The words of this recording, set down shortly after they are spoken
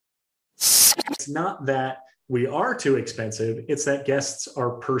It's not that we are too expensive, it's that guests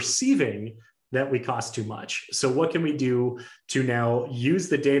are perceiving that we cost too much. So what can we do to now use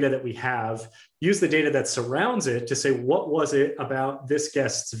the data that we have, use the data that surrounds it to say, what was it about this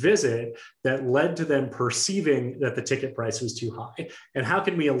guest's visit that led to them perceiving that the ticket price was too high? And how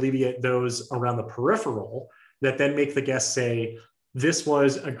can we alleviate those around the peripheral that then make the guests say, this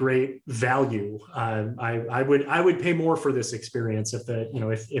was a great value. I would pay more for this experience if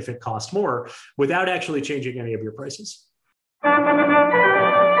it cost more, without actually changing any of your prices.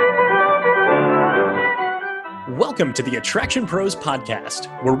 Welcome to the Attraction Pros podcast,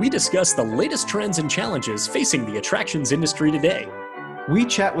 where we discuss the latest trends and challenges facing the attractions industry today. We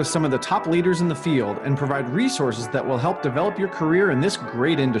chat with some of the top leaders in the field and provide resources that will help develop your career in this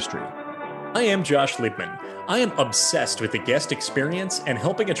great industry. I am Josh Liebman. I am obsessed with the guest experience and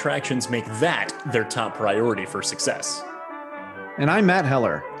helping attractions make that their top priority for success. And I'm Matt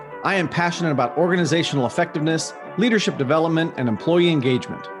Heller. I am passionate about organizational effectiveness, leadership development, and employee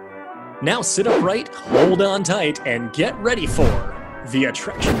engagement. Now sit upright, hold on tight, and get ready for the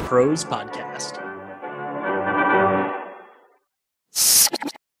Attraction Pros podcast.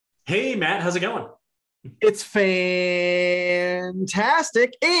 Hey, Matt, how's it going? It's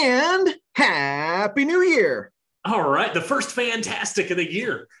fantastic, and Happy New Year. All right, the first fantastic of the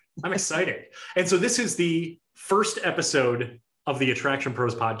year. I'm excited. And so this is the first episode of the Attraction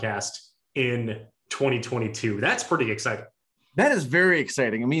Pros podcast in 2022. That's pretty exciting. That is very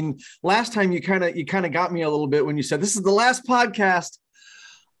exciting. I mean, last time you kind of got me a little bit when you said this is the last podcast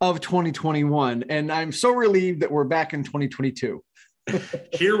of 2021, and I'm so relieved that we're back in 2022.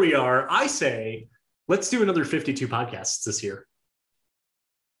 Here we are. I say, let's do another 52 podcasts this year.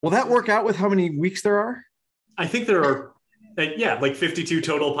 Will that work out with how many weeks there are? I think there are, like 52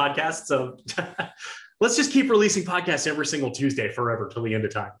 total podcasts. So let's just keep releasing podcasts every single Tuesday forever till the end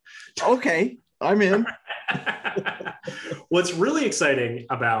of time. Okay, I'm in. What's really exciting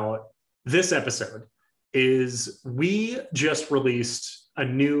about this episode is we just released a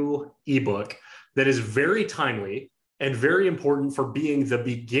new ebook that is very timely and very important for being the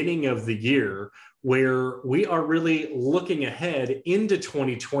beginning of the year, where we are really looking ahead into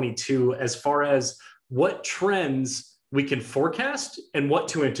 2022 as far as what trends we can forecast and what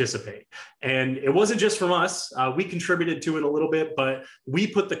to anticipate. And it wasn't just from us. We contributed to it a little bit, but we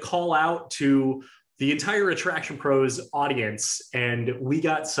put the call out to the entire Attraction Pros audience, and we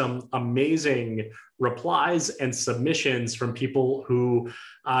got some amazing replies and submissions from people who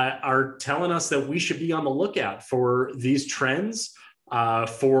are telling us that we should be on the lookout for these trends,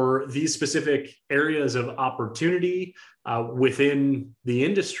 for these specific areas of opportunity within the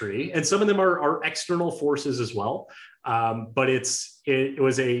industry. And some of them are external forces as well. But it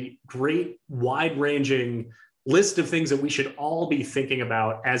was a great wide-ranging list of things that we should all be thinking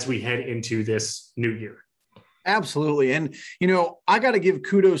about as we head into this new year. Absolutely. And, I got to give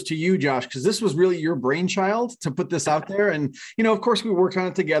kudos to you, Josh, because this was really your brainchild to put this out there. And, of course, we worked on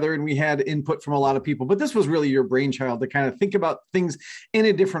it together and we had input from a lot of people, but this was really your brainchild to kind of think about things in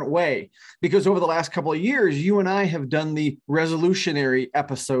a different way. Because over the last couple of years, you and I have done the resolutionary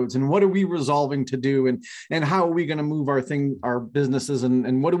episodes and what are we resolving to do and how are we going to move our businesses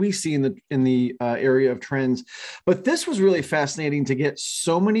and what do we see in the area of trends. But this was really fascinating to get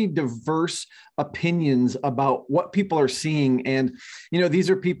so many diverse opinions about what people are seeing. And, these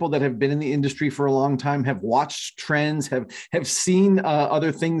are people that have been in the industry for a long time, have watched trends, have seen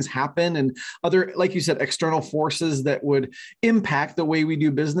other things happen and other, like you said, external forces that would impact the way we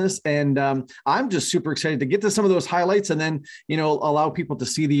do business. And I'm just super excited to get to some of those highlights and then, allow people to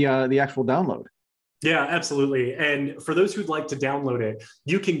see the actual download. Yeah, absolutely. And for those who'd like to download it,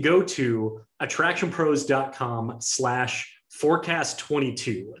 you can go to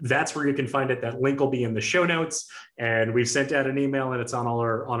attractionpros.com/forecast22. That's where you can find it. That link will be in the show notes. And we've sent out an email and it's on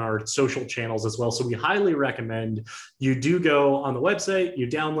our social channels as well. So we highly recommend you do go on the website, you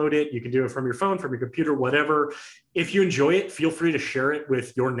download it. You can do it from your phone, from your computer, whatever. If you enjoy it, feel free to share it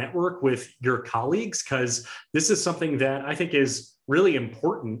with your network, with your colleagues, because this is something that I think is really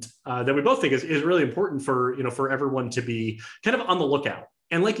important, that we both think is really important for everyone to be kind of on the lookout.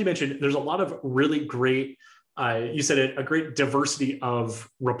 And like you mentioned, there's a lot of really great, you said it, a great diversity of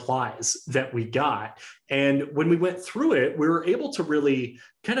replies that we got. And when we went through it, we were able to really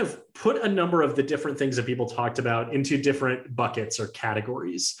kind of put a number of the different things that people talked about into different buckets or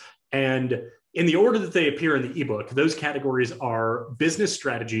categories. And in the order that they appear in the ebook, those categories are business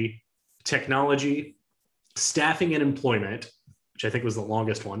strategy, technology, staffing and employment, which I think was the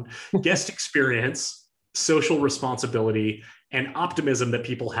longest one, guest experience, social responsibility, and optimism that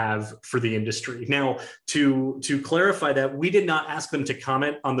people have for the industry. Now, to clarify that, we did not ask them to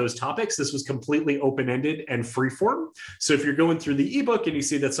comment on those topics. This was completely open-ended and freeform. So if you're going through the ebook and you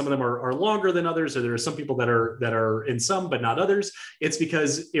see that some of them are longer than others, or there are some people that are in some but not others, it's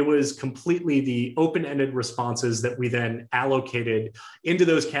because it was completely the open-ended responses that we then allocated into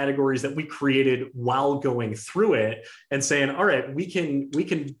those categories that we created while going through it and saying, all right, we can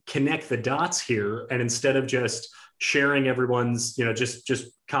connect the dots here. And instead of just sharing everyone's,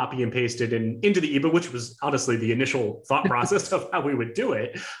 just copy and paste it into the ebook, which was honestly the initial thought process of how we would do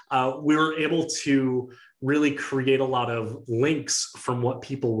it, we were able to really create a lot of links from what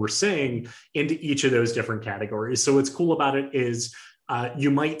people were saying into each of those different categories. So what's cool about it is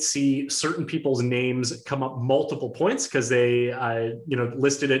you might see certain people's names come up multiple points because they,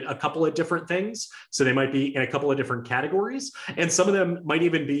 listed a couple of different things. So they might be in a couple of different categories. And some of them might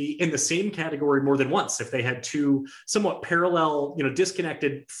even be in the same category more than once if they had two somewhat parallel,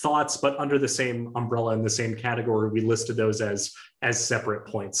 disconnected thoughts, but under the same umbrella in the same category. We listed those as separate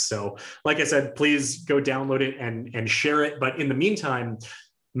points. So like I said, please go download it and share it. But in the meantime,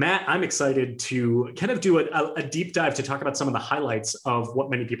 Matt, I'm excited to kind of do a deep dive to talk about some of the highlights of what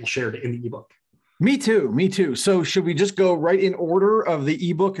many people shared in the ebook. Me too. So should we just go right in order of the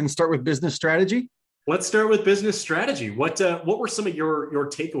ebook and start with business strategy? Let's start with business strategy. What were some of your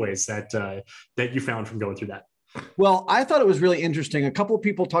takeaways that you found from going through that? Well, I thought it was really interesting. A couple of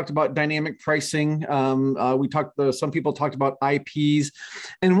people talked about dynamic pricing. Some people talked about IPs.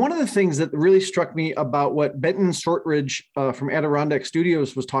 And one of the things that really struck me about what Benton Shortridge from Adirondack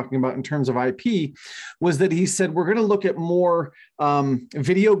Studios was talking about in terms of IP was that he said, we're going to look at more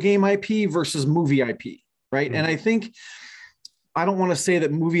video game IP versus movie IP, right? Mm-hmm. And I think, I don't want to say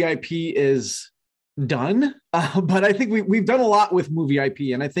that movie IP is done, but I think we've done a lot with movie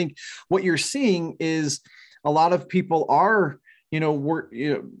IP. And I think what you're seeing is a lot of people are,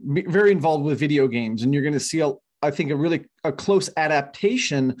 very involved with video games, and you're going to see, I think, a close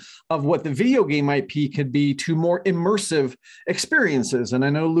adaptation of what the video game IP could be to more immersive experiences. And I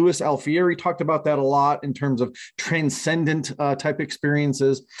know Louis Alfieri talked about that a lot in terms of transcendent type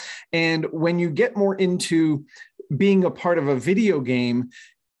experiences. And when you get more into being a part of a video game,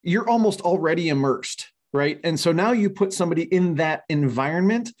 you're almost already immersed, right? And so now you put somebody in that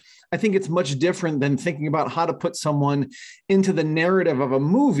environment. I think it's much different than thinking about how to put someone into the narrative of a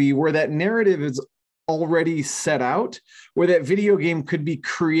movie where that narrative is already set out, where that video game could be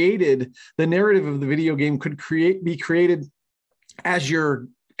created. The narrative of the video game could be created as you're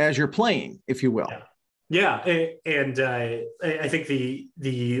playing, if you will. Yeah. And I think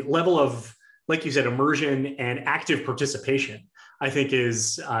the level of, like you said, immersion and active participation, I think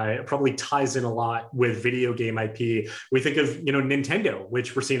is probably ties in a lot with video game IP. We think of, Nintendo,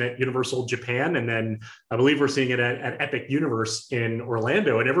 which we're seeing at Universal Japan. And then I believe we're seeing it at Epic Universe in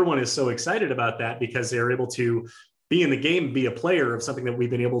Orlando. And everyone is so excited about that because they're able to be in the game, be a player of something that we've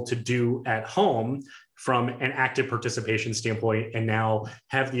been able to do at home from an active participation standpoint, and now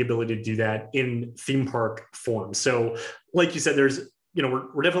have the ability to do that in theme park form. So like you said,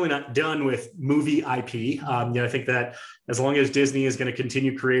 we're definitely not done with movie IP. I think that as long as Disney is going to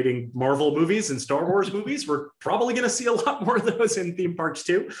continue creating Marvel movies and Star Wars movies, we're probably going to see a lot more of those in theme parks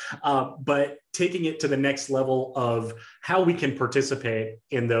too. But taking it to the next level of how we can participate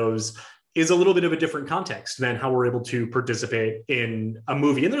in those is a little bit of a different context than how we're able to participate in a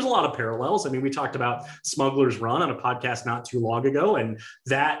movie. And there's a lot of parallels. I mean, we talked about Smuggler's Run on a podcast not too long ago, and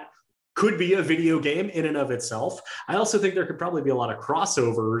that could be a video game in and of itself. I also think there could probably be a lot of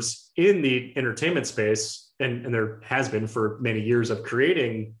crossovers in the entertainment space, and there has been for many years, of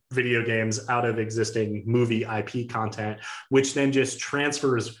creating video games out of existing movie IP content, which then just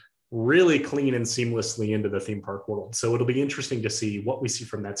transfers really clean and seamlessly into the theme park world. So it'll be interesting to see what we see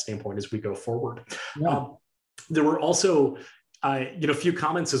from that standpoint as we go forward. Yeah. There were also a few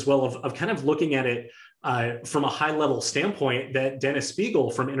comments as well of kind of looking at it from a high level standpoint, that Dennis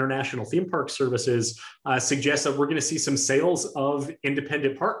Spiegel from International Theme Park Services suggests that we're going to see some sales of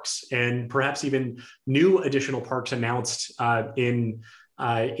independent parks and perhaps even new additional parks announced in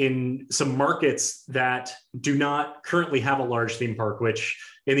some markets that do not currently have a large theme park, which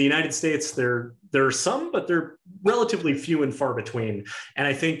in the United States, there are some, but they're relatively few and far between. And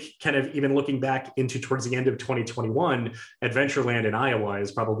I think kind of even looking back into towards the end of 2021, Adventureland in Iowa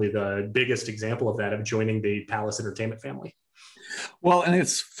is probably the biggest example of that, of joining the Palace Entertainment family. Well, and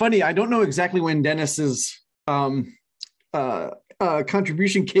it's funny, I don't know exactly when Dennis's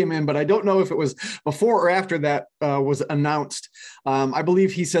contribution came in, but I don't know if it was before or after that was announced. I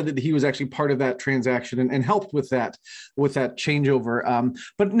believe he said that he was actually part of that transaction and helped with that changeover.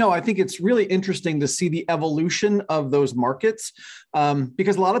 But no, I think it's really interesting to see the evolution of those markets,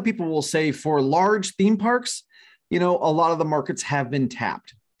 because a lot of people will say for large theme parks, a lot of the markets have been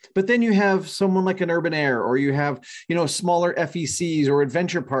tapped. But then you have someone like an Urban Air, or you have, smaller FECs or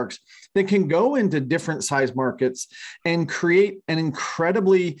adventure parks that can go into different size markets and create an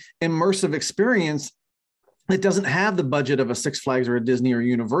incredibly immersive experience that doesn't have the budget of a Six Flags or a Disney or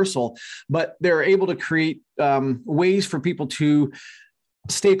Universal, but they're able to create ways for people to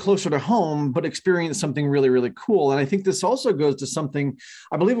stay closer to home, but experience something really, really cool. And I think this also goes to something,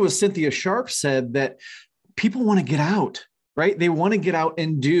 I believe it was Cynthia Sharp said, that people want to get out. Right? They want to get out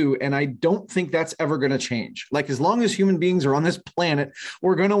and do. And I don't think that's ever going to change. Like, as long as human beings are on this planet,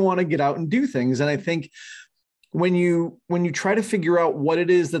 we're going to want to get out and do things. And I think when you try to figure out what it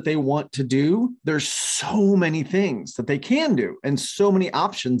is that they want to do, there's so many things that they can do and so many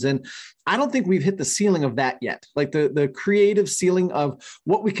options. And I don't think we've hit the ceiling of that yet. Like the creative ceiling of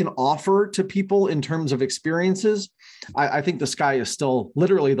what we can offer to people in terms of experiences. I think the sky is still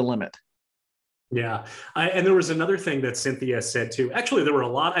literally the limit. Yeah. And there was another thing that Cynthia said too. Actually, there were a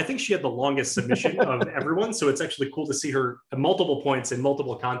lot. I think she had the longest submission of everyone. So it's actually cool to see her at multiple points in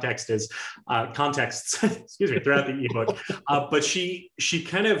multiple contexts, excuse me, throughout the ebook. But she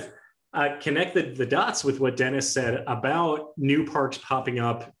kind of connected the dots with what Dennis said about new parks popping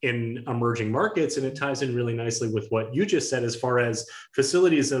up in emerging markets. And it ties in really nicely with what you just said, as far as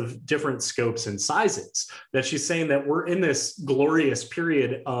facilities of different scopes and sizes, that she's saying that we're in this glorious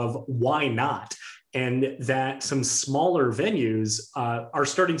period of why not? And that some smaller venues are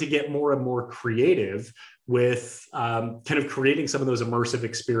starting to get more and more creative with kind of creating some of those immersive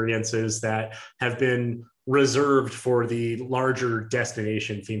experiences that have been reserved for the larger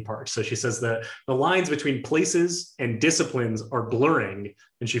destination theme parks. So she says that the lines between places and disciplines are blurring,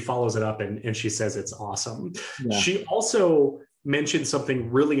 and she follows it up and she says it's awesome. Yeah. She also mentioned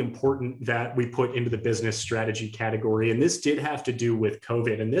something really important that we put into the business strategy category, and this did have to do with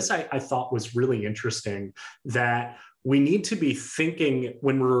COVID. And this I thought was really interesting, that we need to be thinking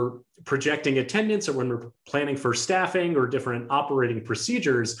when we're projecting attendance or when we're planning for staffing or different operating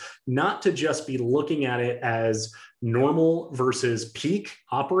procedures, not to just be looking at it as normal versus peak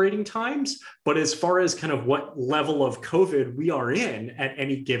operating times, but as far as kind of what level of COVID we are in at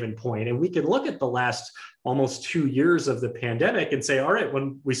any given point. And we can look at the last almost 2 years of the pandemic and say, all right,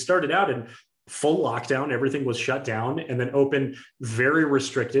 when we started out in full lockdown, everything was shut down, and then open very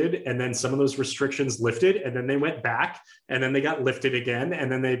restricted. And then some of those restrictions lifted, and then they went back, and then they got lifted again. And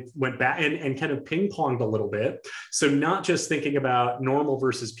then they went back and kind of ping ponged a little bit. So not just thinking about normal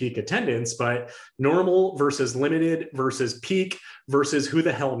versus peak attendance, but normal versus limited versus peak versus who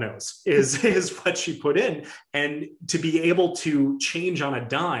the hell knows is what she put in. And to be able to change on a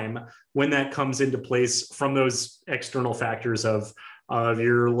dime when that comes into place from those external factors of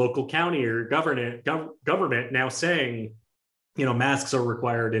your local county or government now saying, masks are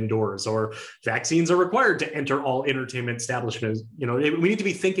required indoors, or vaccines are required to enter all entertainment establishments. We need to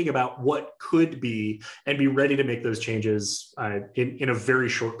be thinking about what could be and be ready to make those changes in a very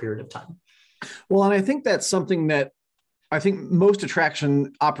short period of time. Well, and I think that's something that I think most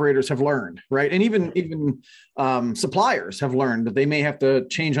attraction operators have learned, right? And even suppliers have learned that they may have to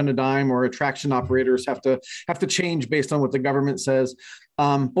change on a dime, or attraction operators have to change based on what the government says.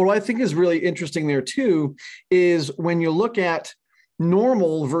 But what I think is really interesting there too is when you look at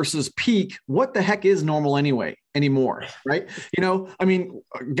normal versus peak, what the heck is normal anymore, right?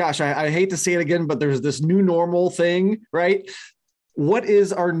 Gosh, I hate to say it again, but there's this new normal thing, right? What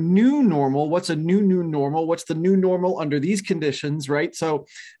is our new normal? What's a new normal? What's the new normal under these conditions, right? So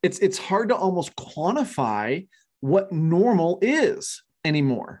it's hard to almost quantify what normal is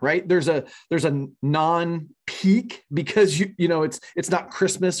anymore, right? There's a non-peak because it's not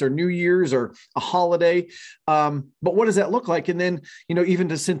Christmas or New Year's or a holiday. But what does that look like? And then, even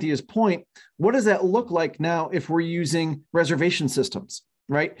to Cynthia's point, what does that look like now if we're using reservation systems,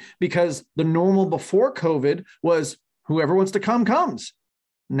 right? Because the normal before COVID was whoever wants to come comes.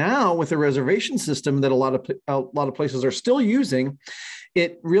 Now, with the reservation system that a lot of places are still using,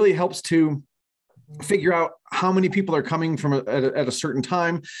 it really helps to figure out how many people are coming from at a certain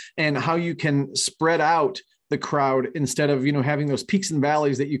time, and how you can spread out the crowd instead of having those peaks and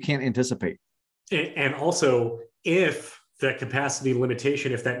valleys that you can't anticipate. And also, if that capacity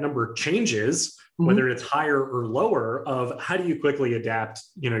limitation, if that number changes, whether it's higher or lower, of how do you quickly adapt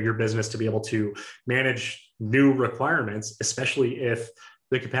your business to be able to manage new requirements, especially if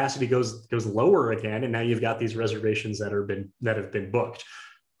the capacity goes lower again, and now you've got these reservations that have been booked.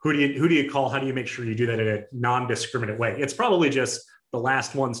 Who do you call? How do you make sure you do that in a non-discriminate way? It's probably just the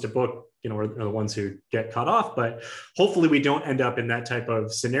last ones to book, are the ones who get cut off. But hopefully we don't end up in that type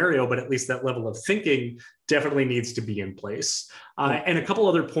of scenario, but at least that level of thinking definitely needs to be in place. And a couple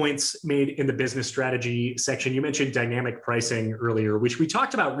other points made in the business strategy section. You mentioned dynamic pricing earlier, which we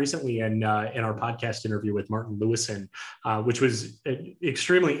talked about recently in our podcast interview with Martin Lewison, which was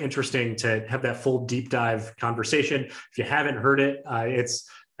extremely interesting to have that full deep dive conversation. If you haven't heard it, I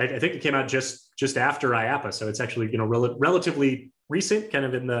think it came out just after IAAPA. So it's actually, relatively recent, kind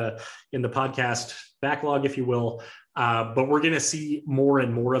of in the podcast backlog, if you will. But we're going to see more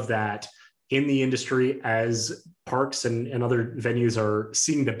and more of that in the industry as parks and other venues are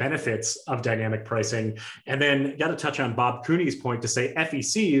seeing the benefits of dynamic pricing. And then got to touch on Bob Cooney's point to say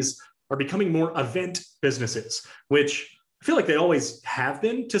FECs are becoming more event businesses, which I feel like they always have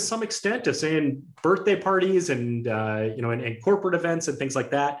been to some extent, of saying birthday parties and and corporate events and things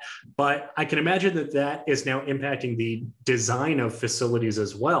like that. But I can imagine that is now impacting the design of facilities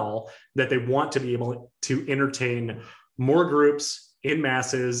as well, that they want to be able to entertain more groups in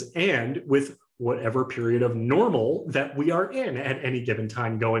masses and with whatever period of normal that we are in at any given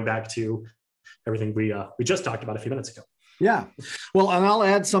time, going back to everything we just talked about a few minutes ago. Yeah. Well, and I'll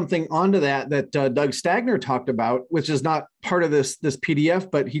add something onto that Doug Stagner talked about, which is not part of this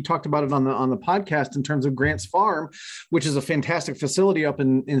PDF, but he talked about it on the podcast in terms of Grants Farm, which is a fantastic facility up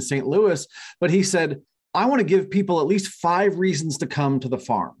in St. Louis. But he said, I want to give people at least 5 reasons to come to the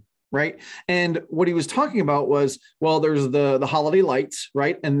farm. Right. And what he was talking about was, well, there's the holiday lights,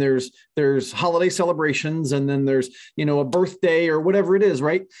 right? And there's holiday celebrations, and then there's, a birthday or whatever it is,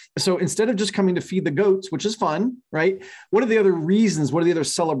 right? So instead of just coming to feed the goats, which is fun, right? What are the other reasons? What are the other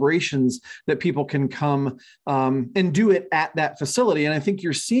celebrations that people can come and do it at that facility? And I think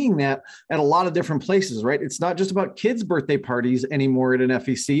you're seeing that at a lot of different places, right? It's not just about kids' birthday parties anymore at an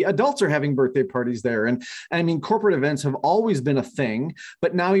FEC. Adults are having birthday parties there. And I mean, corporate events have always been a thing,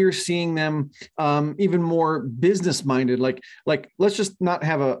 but now you're seeing them even more business minded, like let's just not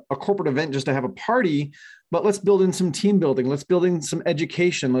have a corporate event just to have a party, but let's build in some team building, let's build in some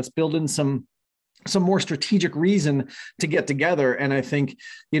education, let's build in some more strategic reason to get together. And I think,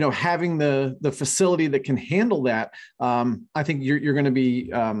 having the facility that can handle that, I think you're going to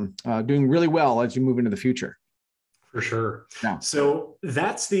be doing really well as you move into the future. For sure. Yeah. So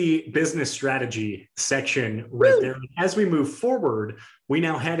that's the business strategy section right there. As we move forward, we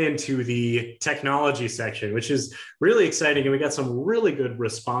now head into the technology section, which is really exciting. And we got some really good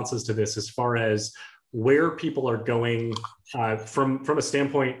responses to this as far as where people are going from a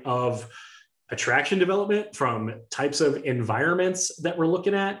standpoint of attraction development, from types of environments that we're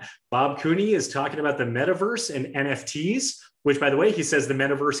looking at. Bob Cooney is talking about the metaverse and NFTs, which, by the way, he says the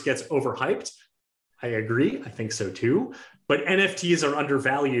metaverse gets overhyped. I agree. I think so too. But NFTs are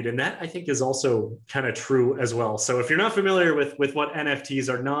undervalued. And that, I think, is also kind of true as well. So if you're not familiar with what NFTs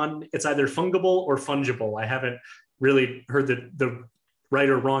are, it's either fungible or fungible. I haven't really heard the right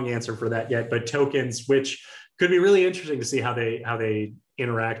or wrong answer for that yet, but tokens, which could be really interesting to see how they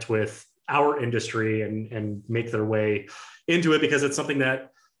interact with our industry and make their way into it, because it's something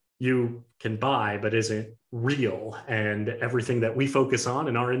that you can buy but isn't real. And everything that we focus on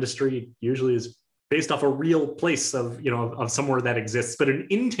in our industry usually is based off a real place of somewhere that exists, but an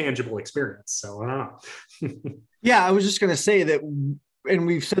intangible experience. So I don't know. Yeah, I was just going to say that, and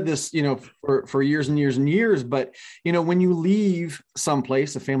we've said this, for years and years and years, but, when you leave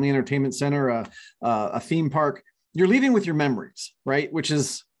someplace, a family entertainment center, a theme park, you're leaving with your memories, right? Which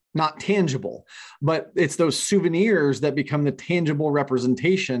is not tangible, but it's those souvenirs that become the tangible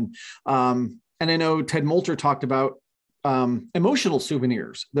representation. And I know Ted Moulter talked about emotional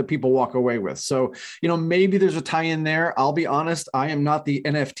souvenirs that people walk away with. So, maybe there's a tie in there. I'll be honest, I am not the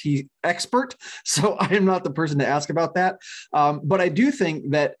NFT expert, so I am not the person to ask about that. But I do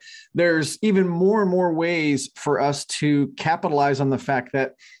think that there's even more and more ways for us to capitalize on the fact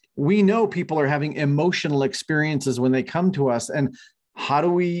that we know people are having emotional experiences when they come to us. And how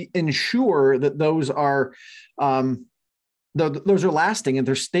do we ensure that those are lasting and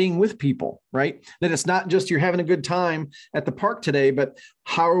they're staying with people, right? That it's not just you're having a good time at the park today, but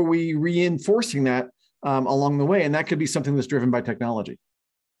how are we reinforcing that along the way? And that could be something that's driven by technology.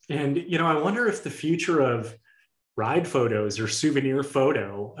 And, I wonder if the future of ride photos or souvenir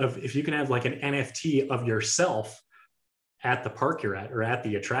photo of, if you can have like an NFT of yourself at the park you're at or at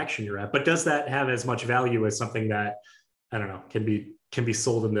the attraction you're at, but does that have as much value as something that, I don't know, can be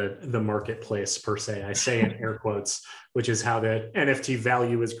sold in the marketplace per se? I say in air quotes, which is how the NFT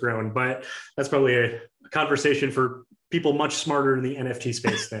value has grown. But that's probably a conversation for people much smarter in the NFT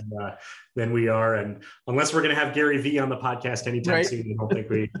space than we are. And unless we're going to have Gary Vee on the podcast anytime soon, I don't think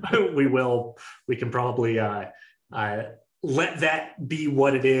we will. We can probably let that be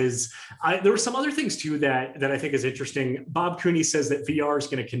what it is. There were some other things too that I think is interesting. Bob Cooney says that VR is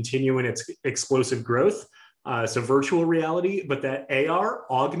going to continue in its explosive growth. So virtual reality, but that AR,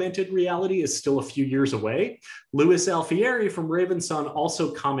 augmented reality, is still a few years away. Louis Alfieri from Ravensun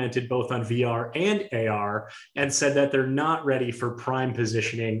also commented both on VR and AR and said that they're not ready for prime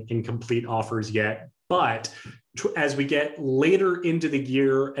positioning in complete offers yet. But as we get later into the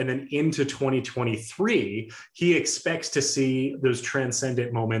year and then into 2023, he expects to see those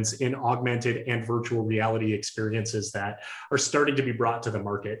transcendent moments in augmented and virtual reality experiences that are starting to be brought to the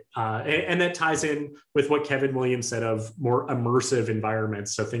market. And that ties in with what Kevin Williams said of more immersive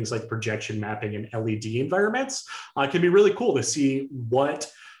environments. So things like projection mapping and LED environments can be really cool to see what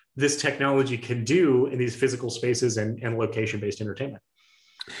this technology can do in these physical spaces and location-based entertainment.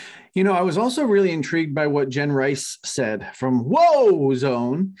 You know, I was also really intrigued by what Jen Rice said from Whoa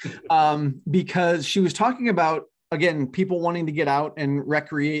Zone, because she was talking about, again, people wanting to get out and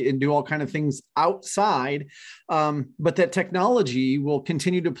recreate and do all kinds of things outside, but that technology will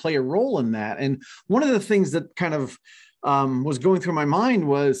continue to play a role in that. And one of the things that kind of was going through my mind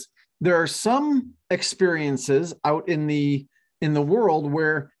was there are some experiences out in the world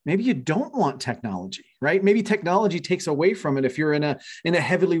where maybe you don't want technology, right? Maybe technology takes away from it if you're in a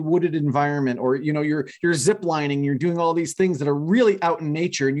heavily wooded environment, or you're zip lining, you're doing all these things that are really out in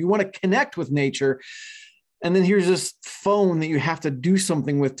nature and you want to connect with nature. And then here's this phone that you have to do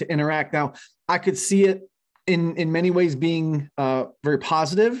something with to interact. Now, I could see it in many ways being very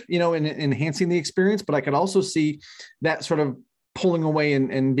positive, in enhancing the experience, but I could also see that sort of pulling away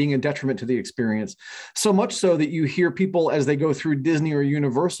and being a detriment to the experience. So much so that you hear people as they go through Disney or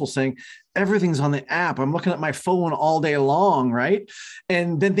Universal saying, everything's on the app. I'm looking at my phone all day long, right?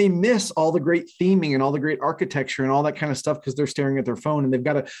 And then they miss all the great theming and all the great architecture and all that kind of stuff because they're staring at their phone and they've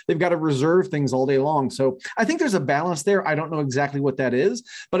got to reserve things all day long. So I think there's a balance there. I don't know exactly what that is,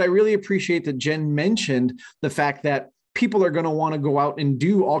 but I really appreciate that Jen mentioned the fact that people are going to want to go out and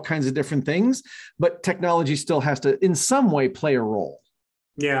do all kinds of different things, but technology still has to, in some way, play a role.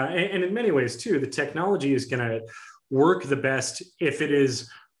 Yeah. And in many ways, too, the technology is going to work the best if it is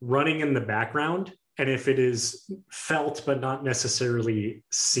running in the background and if it is felt but not necessarily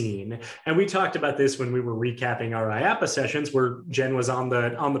seen. And we talked about this when we were recapping our IAAPA sessions, where Jen was on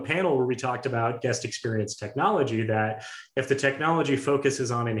the panel where we talked about guest experience technology, that if the technology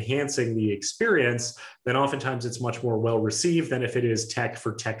focuses on enhancing the experience, then oftentimes it's much more well received than if it is tech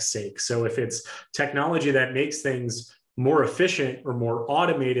for tech's sake. So if it's technology that makes things more efficient or more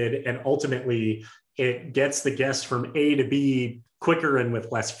automated, and ultimately it gets the guest from A to B quicker and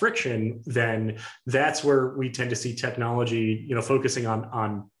with less friction, then that's where we tend to see technology, focusing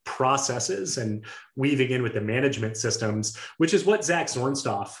on processes and weaving in with the management systems, which is what Zach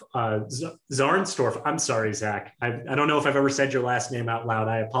Zornstorff, I'm sorry, Zach. I don't know if I've ever said your last name out loud.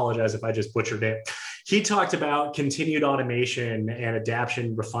 I apologize if I just butchered it. He talked about continued automation and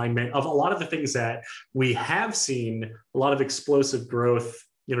adaptation, refinement of a lot of the things that we have seen, a lot of explosive growth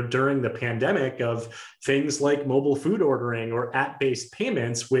during the pandemic, of things like mobile food ordering or app-based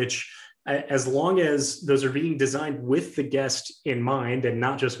payments, which, as long as those are being designed with the guest in mind and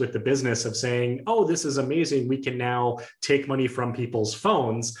not just with the business of saying, oh, this is amazing, we can now take money from people's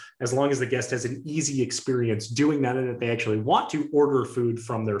phones, as long as the guest has an easy experience doing that and that they actually want to order food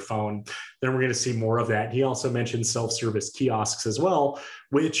from their phone, then we're going to see more of that. He also mentioned self-service kiosks as well,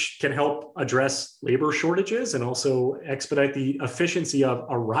 which can help address labor shortages and also expedite the efficiency of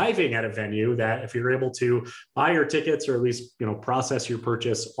arriving at a venue, that if you're able to buy your tickets or at least process your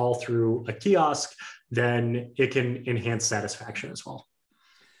purchase all through a kiosk, then it can enhance satisfaction as well.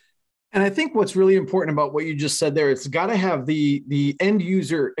 And I think what's really important about what you just said there, it's got to have the end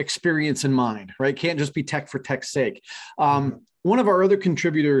user experience in mind, right? Can't just be tech for tech's sake. One of our other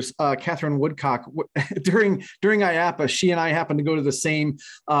contributors, Catherine Woodcock, during IAAPA, she and I happened to go to the same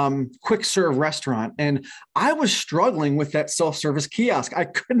quick serve restaurant, and I was struggling with that self-service kiosk. I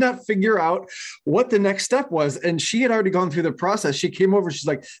could not figure out what the next step was, and she had already gone through the process. She came over, she's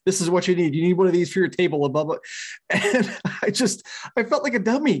like, "This is what you need. You need one of these for your table," above it. And I felt like a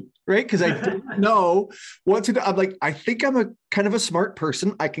dummy, right? Because I didn't know what to do. I'm like, I think I'm a kind of a smart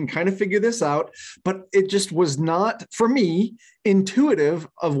person. I can kind of figure this out, but it just was not, for me, intuitive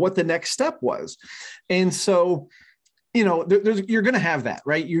of what the next step was. And so, you're going to have that,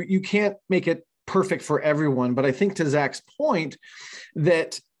 right? You can't make it perfect for everyone. But I think, to Zach's point,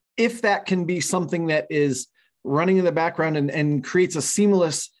 that if that can be something that is running in the background and creates a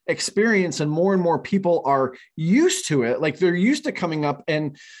seamless experience. And more people are used to it. Like they're used to coming up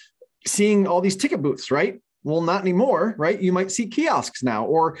and seeing all these ticket booths, right? Well, not anymore, right? You might see kiosks now,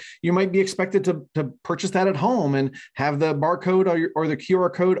 or you might be expected to purchase that at home and have the barcode or the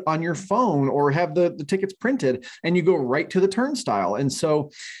QR code on your phone, or have the tickets printed, and you go right to the turnstile. And so,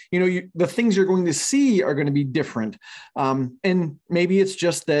 the things you're going to see are going to be different. And maybe it's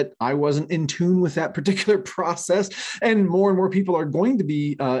just that I wasn't in tune with that particular process, and more people are going to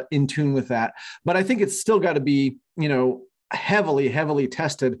be in tune with that. But I think it's still got to be, heavily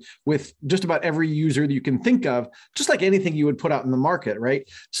tested with just about every user that you can think of, just like anything you would put out in the market, right?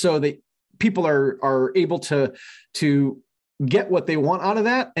 So that people are able to get what they want out of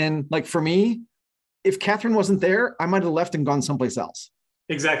that. And like for me, if Catherine wasn't there, I might have left and gone someplace else.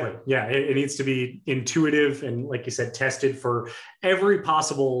 Exactly. Yeah. It needs to be intuitive and, like you said, tested for every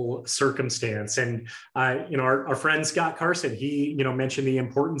possible circumstance. And, our friend Scott Carson, he, mentioned the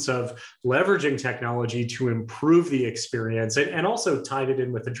importance of leveraging technology to improve the experience, and also tied it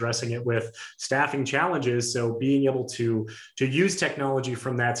in with addressing it with staffing challenges. So being able to use technology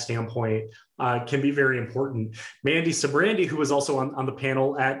from that standpoint can be very important. Mandy Sabrandi, who was also on the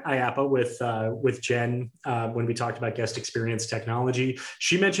panel at IAAPA with Jen when we talked about guest experience technology,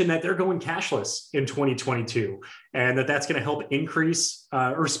 she mentioned that they're going cashless in 2022, and that's going to help increase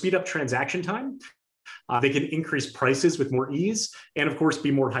or speed up transaction time. They can increase prices with more ease, and of course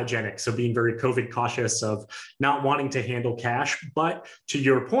be more hygienic. So being very COVID cautious of not wanting to handle cash. But to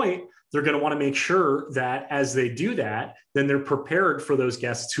your point, they're going to want to make sure that as they do that, then they're prepared for those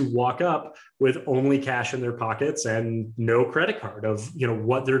guests who walk up with only cash in their pockets and no credit card, of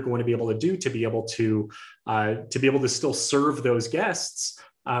what they're going to be able to do to be able to still serve those guests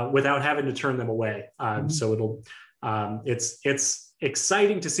without having to turn them away. So it's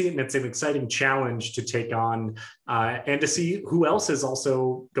exciting to see it, and it's an exciting challenge to take on, and to see who else is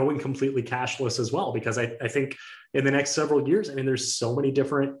also going completely cashless as well. Because I think in the next several years, there's so many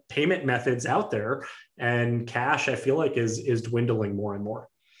different payment methods out there, and cash, I feel like, is dwindling more and more.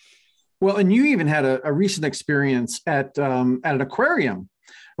 Well, and you even had a recent experience at an aquarium,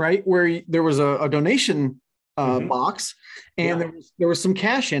 right, where there was a donation box, and there was some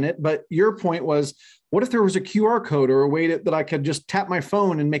cash in it. But your point was, what if there was a QR code or a way that I could just tap my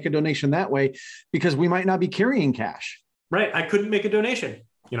phone and make a donation that way, because we might not be carrying cash? Right. I couldn't make a donation.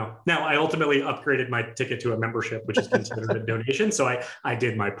 Now I ultimately upgraded my ticket to a membership, which is considered a donation. So I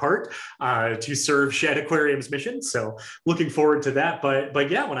did my part to serve Shed Aquarium's mission. So looking forward to that. But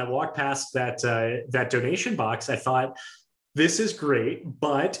yeah, when I walked past that donation box, I thought, this is great,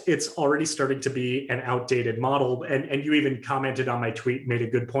 but it's already starting to be an outdated model. And you even commented on my tweet, made a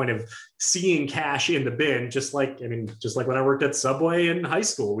good point of seeing cash in the bin, just like when I worked at Subway in high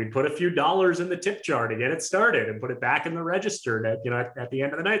school, we'd put a few dollars in the tip jar to get it started and put it back in the register at the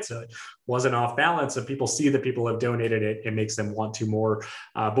end of the night. So it wasn't off balance. And people see that people have donated it. It makes them want to more.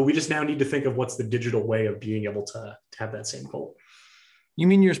 But we just now need to think of what's the digital way of being able to have that same goal. You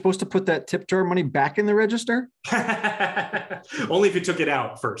mean you're supposed to put that tip jar money back in the register? Only if you took it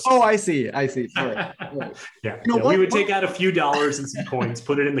out first. Oh, I see. Right. Yeah. We would take out a few dollars and some coins,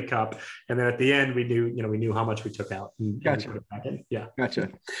 put it in the cup, and then at the end we knew how much we took out. And gotcha. Put it back in. Yeah. Gotcha.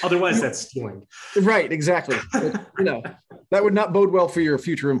 Otherwise, that's stealing. Right. Exactly. That would not bode well for your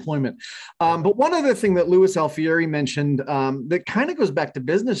future employment. But one other thing that Louis Alfieri mentioned that kind of goes back to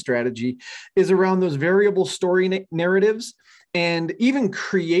business strategy is around those variable story narratives. And even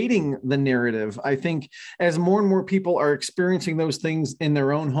creating the narrative. I think as more and more people are experiencing those things in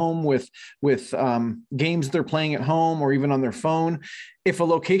their own home with games they're playing at home or even on their phone, if a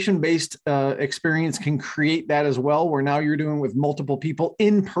location-based experience can create that as well, where now you're doing with multiple people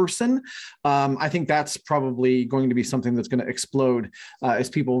in person, I think that's probably going to be something that's going to explode as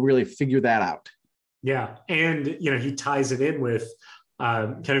people really figure that out. Yeah. And, he ties it in with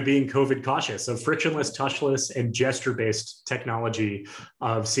kind of being COVID cautious. So frictionless, touchless, and gesture-based technology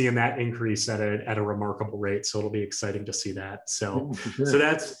of seeing that increase at a remarkable rate. So it'll be exciting to see that. So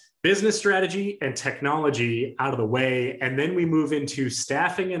that's business strategy and technology out of the way. And then we move into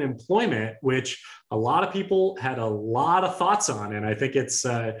staffing and employment, which a lot of people had a lot of thoughts on. And I think it's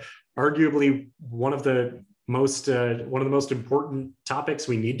arguably one of the most important topics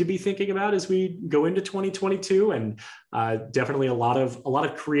we need to be thinking about as we go into 2022, and definitely a lot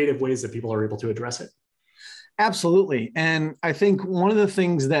of creative ways that people are able to address it. Absolutely. And I think one of the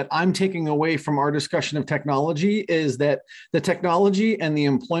things that I'm taking away from our discussion of technology is that the technology and the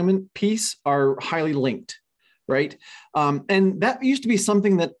employment piece are highly linked, right? And that used to be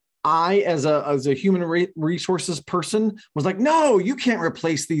something that I, as a human resources person, was like, no, you can't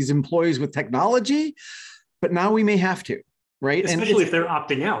replace these employees with technology. but now we may have to, right? Especially if they're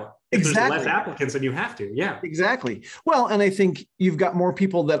opting out. If exactly. there's less applicants, then you have to. Yeah, exactly. Well, and I think you've got more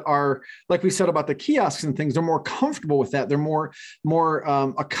people that are, like we said about the kiosks and things, they're more comfortable with that. They're more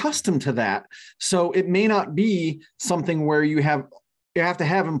accustomed to that. So it may not be something where you have to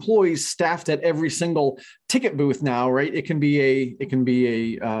have employees staffed at every single ticket booth now, right? It can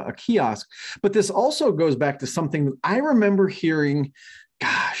be a kiosk. But this also goes back to something that I remember hearing.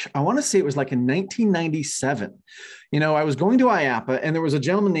 Gosh, I want to say it was like in 1997. I was going to IAAPA and there was a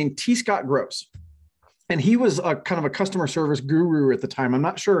gentleman named T. Scott Gross. And he was a kind of a customer service guru at the time. I'm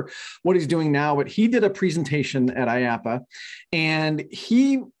not sure what he's doing now, but he did a presentation at IAAPA and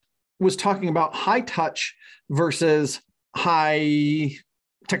he was talking about high touch versus high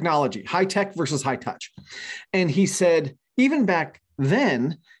technology, high tech versus high touch. And he said, even back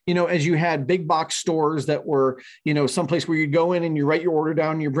then, as you had big box stores that were, someplace where you go in and you write your order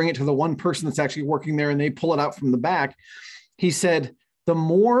down, and you bring it to the one person that's actually working there and they pull it out from the back. He said, the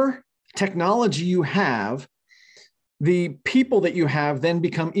more technology you have, the people that you have then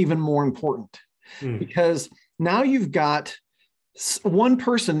become even more important because now you've got one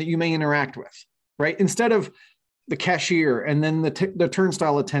person that you may interact with, right? Instead of the cashier and then the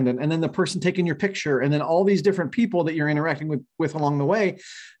turnstile attendant and then the person taking your picture and then all these different people that you're interacting with along the way,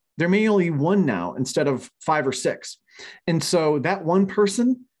 there may only be one now instead of 5 or 6. And so that one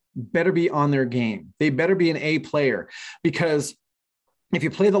person better be on their game. They better be an A player, because if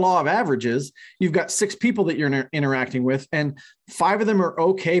you play the law of averages, you've got 6 people that you're interacting with and 5 of them are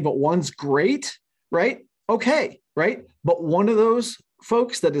okay, but one's great, right? Okay, right? But one of those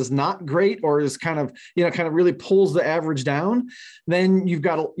folks that is not great or is kind of really pulls the average down, then you've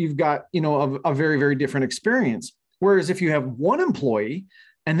got a very, very different experience. Whereas if you have one employee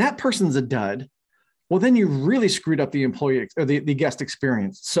and that person's a dud, well, then you really screwed up the employee or the guest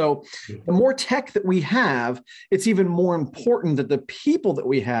experience. So the more tech that we have, it's even more important that the people that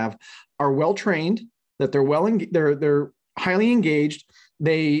we have are well-trained, that they're highly engaged,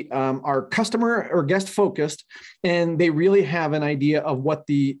 they are customer or guest focused, and they really have an idea of what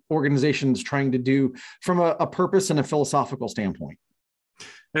the organization is trying to do from a purpose and a philosophical standpoint.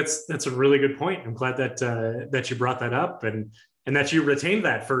 That's a really good point. I'm glad that you brought that up and that you retained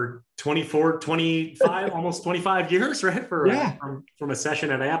that for 24, 25, almost 25 years, right? From a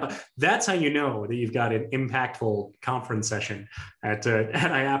session at IAAPA. That's how you know that you've got an impactful conference session at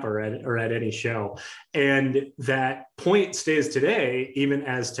IAAPA or at any show. And that point stays today, even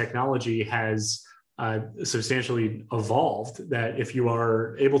as technology has substantially evolved, that if you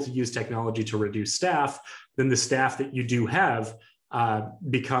are able to use technology to reduce staff, then the staff that you do have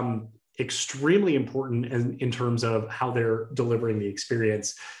become extremely important in terms of how they're delivering the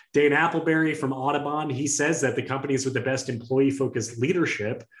experience. Dane Appleberry from Audubon, he says that the companies with the best employee-focused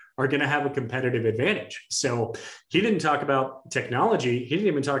leadership are going to have a competitive advantage. So he didn't talk about technology. He didn't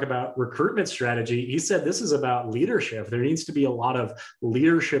even talk about recruitment strategy. He said this is about leadership. There needs to be a lot of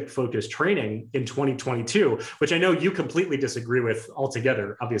leadership-focused training in 2022, which I know you completely disagree with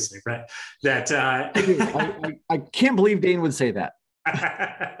altogether, obviously, right? That I can't believe Dane would say that.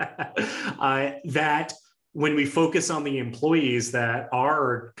 That when we focus on the employees that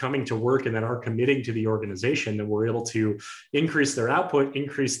are coming to work and that are committing to the organization, then we're able to increase their output,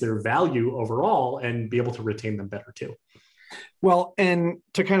 increase their value overall, and be able to retain them better too. Well, and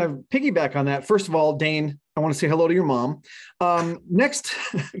to kind of piggyback on that, first of all, Dane, I want to say hello to your mom. Next,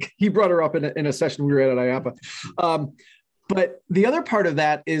 he brought her up in a session we were at IAAPA. But the other part of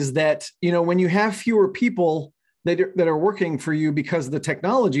that is that, when you have fewer people that are working for you because of the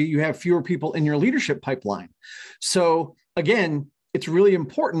technology, you have fewer people in your leadership pipeline. So again, it's really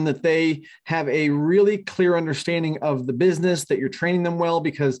important that they have a really clear understanding of the business, that you're training them well,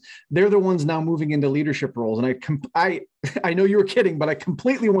 because they're the ones now moving into leadership roles. And I know you were kidding, but I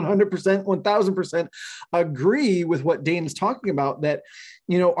completely 100%, 1000% agree with what Dane's talking about, that,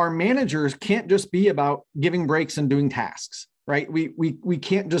 our managers can't just be about giving breaks and doing tasks, right? We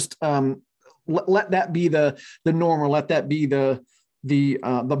can't just, let that be the norm, or let that be the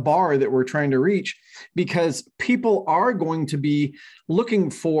bar that we're trying to reach, because people are going to be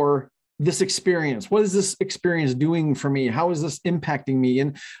looking for this experience. What is this experience doing for me? How is this impacting me?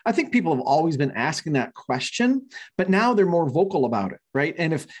 And I think people have always been asking that question, but now they're more vocal about it, right?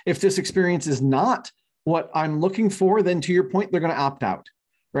 And if this experience is not what I'm looking for, then to your point, they're going to opt out.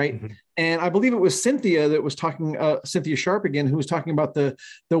 Right. Mm-hmm. And I believe it was Cynthia that was talking, Cynthia Sharp again, who was talking about the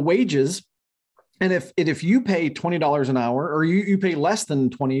wages. And if you pay $20 an hour, or you pay less than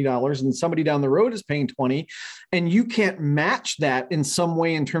 $20 and somebody down the road is paying 20, and you can't match that in some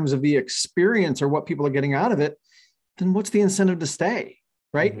way in terms of the experience or what people are getting out of it, then what's the incentive to stay?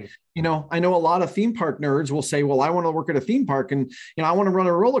 right? Mm-hmm. I know a lot of theme park nerds will say, well, I want to work at a theme park and, I want to run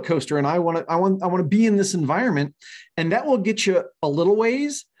a roller coaster and I want to be in this environment. And that will get you a little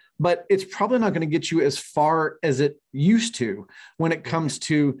ways, but it's probably not going to get you as far as it used to when it comes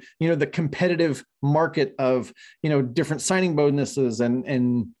to, the competitive market of, different signing bonuses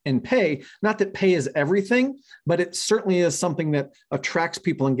and pay. Not that pay is everything, but it certainly is something that attracts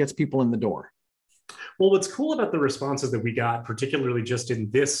people and gets people in the door. Well, what's cool about the responses that we got, particularly just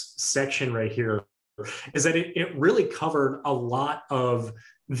in this section right here, is that it really covered a lot of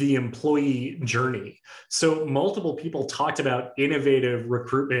the employee journey. So multiple people talked about innovative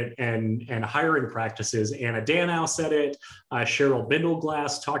recruitment and hiring practices. Anna Danow said it. Cheryl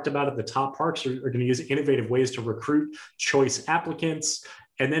Bindleglass talked about it. The top parks are going to use innovative ways to recruit choice applicants.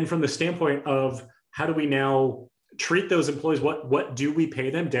 And then from the standpoint of how do we now treat those employees, what do we pay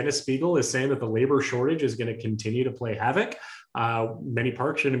them? Dennis Spiegel is saying that the labor shortage is going to continue to play havoc. Many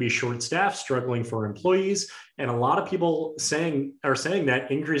parks are going to be short-staffed, struggling for employees, and a lot of people are saying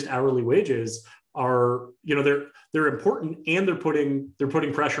that increased hourly wages are, they're important, and they're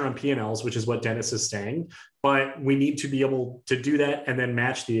putting pressure on P&Ls, which is what Dennis is saying. But we need to be able to do that and then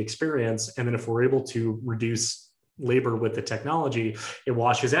match the experience. And then if we're able to reduce labor with the technology, it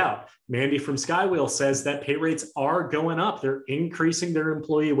washes out. Mandy from Skywheel says that pay rates are going up. They're increasing their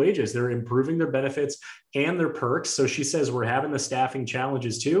employee wages. They're improving their benefits and their perks. So she says we're having the staffing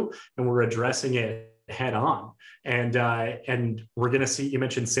challenges too, and we're addressing it head on. And we're going to see, you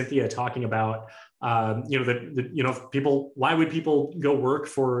mentioned Cynthia talking about, people, why would people go work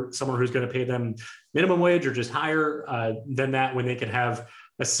for someone who's going to pay them minimum wage or just higher than that when they could have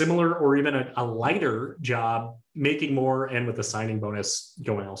a similar or even a lighter job making more and with the signing bonus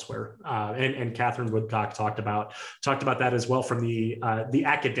going elsewhere. And Catherine Woodcock talked about that as well from the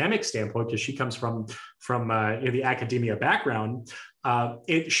academic standpoint, because she comes from the academia background.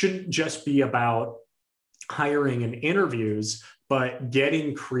 It shouldn't just be about hiring and interviews, but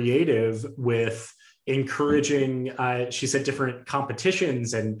getting creative with encouraging, she said, different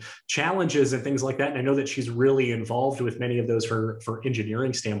competitions and challenges and things like that. And I know that she's really involved with many of those for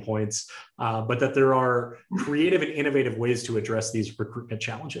engineering standpoints, but that there are creative and innovative ways to address these recruitment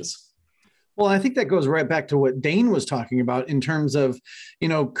challenges. Well, I think that goes right back to what Dane was talking about in terms of,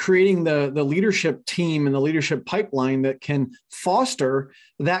 creating the leadership team and the leadership pipeline that can foster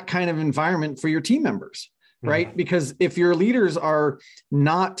that kind of environment for your team members, right? Mm-hmm. Because if your leaders are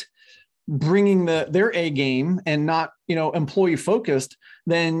not bringing their A game and not, employee focused,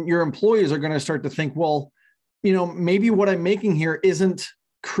 then your employees are going to start to think, well, maybe what I'm making here isn't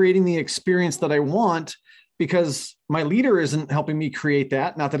creating the experience that I want because my leader isn't helping me create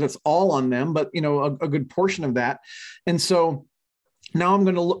that. Not that it's all on them, but, a good portion of that. And so now I'm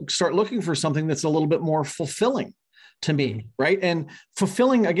going to start looking for something that's a little bit more fulfilling to me, right? And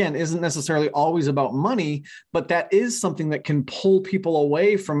fulfilling, again, isn't necessarily always about money, but that is something that can pull people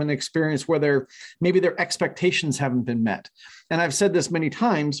away from an experience where maybe their expectations haven't been met. And I've said this many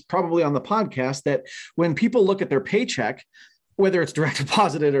times, probably on the podcast, that when people look at their paycheck, whether it's direct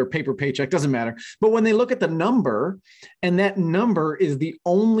deposited or paper paycheck, doesn't matter. But when they look at the number, and that number is the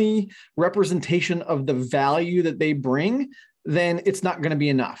only representation of the value that they bring, then it's not going to be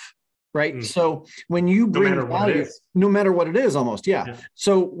enough. Right. Mm. So when you bring value, no matter what it is, almost. Yeah.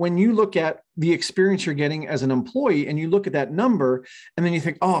 So when you look at the experience you're getting as an employee and you look at that number and then you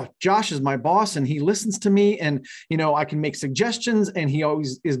think, oh, Josh is my boss and he listens to me and, I can make suggestions and he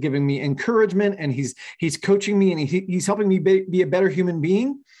always is giving me encouragement and he's coaching me and he's helping me be a better human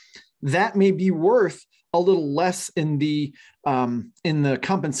being. That may be worth a little less in the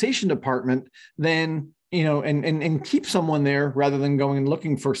compensation department than and keep someone there rather than going and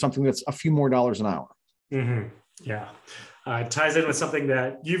looking for something that's a few more dollars an hour. Mm-hmm. Yeah. It ties in with something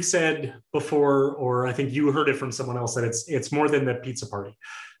that you've said before, or I think you heard it from someone else, that it's more than the pizza party.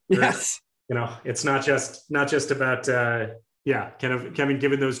 Yes. It's not just about, kind of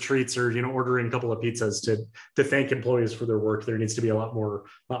giving those treats or, ordering a couple of pizzas to thank employees for their work. There needs to be a lot more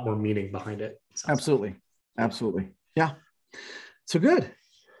meaning behind it. Absolutely. Absolutely. Yeah. So good.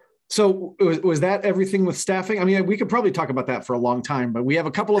 So was that everything with staffing? I mean, we could probably talk about that for a long time, but we have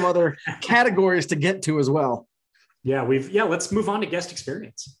a couple of other categories to get to as well. Yeah, let's move on to guest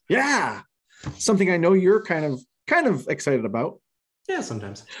experience. Yeah. Something I know you're kind of excited about. Yeah,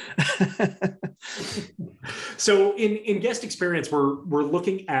 sometimes. So in guest experience, we're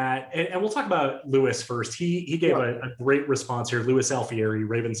looking at, and we'll talk about Louis first. He gave a great response here. Louis Alfieri,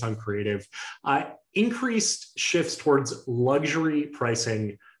 Raven Sun Creative, increased shifts towards luxury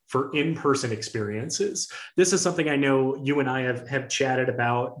pricing for in-person experiences. This is something I know you and I have chatted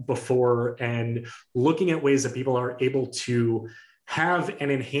about before, and looking at ways that people are able to have an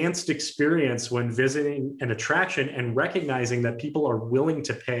enhanced experience when visiting an attraction and recognizing that people are willing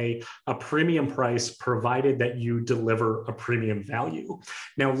to pay a premium price provided that you deliver a premium value.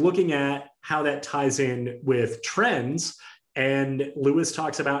 Now, looking at how that ties in with trends, and Lewis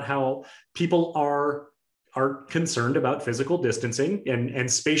talks about how people are concerned about physical distancing and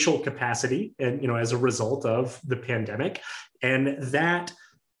spatial capacity, and as a result of the pandemic, and that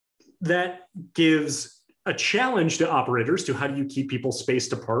gives a challenge to operators to how do you keep people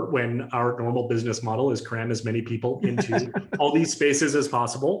spaced apart when our normal business model is cram as many people into all these spaces as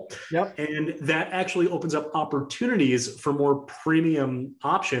possible. Yep. And that actually opens up opportunities for more premium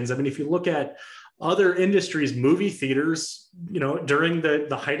options. I mean, if you look at other industries, movie theaters, during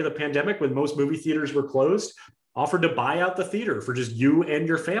the height of the pandemic, when most movie theaters were closed, offered to buy out the theater for just you and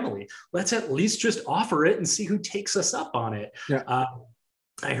your family. Let's at least just offer it and see who takes us up on it. Yeah.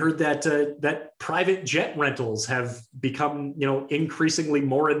 I heard that private jet rentals have become, increasingly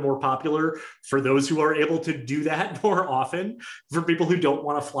more and more popular for those who are able to do that more often, for people who don't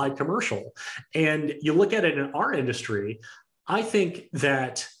want to fly commercial. And you look at it in our industry, I think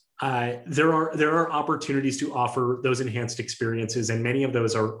that there are opportunities to offer those enhanced experiences, and many of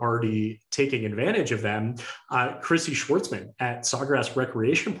those are already taking advantage of them. Chrissy Schwartzman at Sawgrass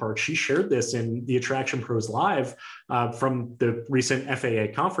Recreation Park, she shared this in the Attraction Pros Live from the recent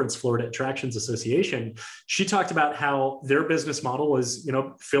FAA conference, Florida Attractions Association. She talked about how their business model was,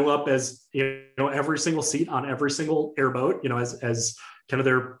 fill up as every single seat on every single airboat, as kind of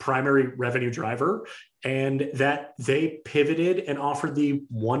their primary revenue driver, and that they pivoted and offered the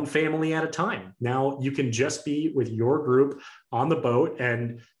one family at a time. Now you can just be with your group on the boat,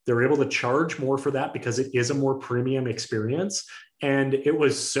 and they're able to charge more for that because it is a more premium experience. And it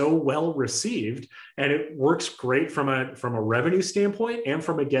was so well received, and it works great from a revenue standpoint and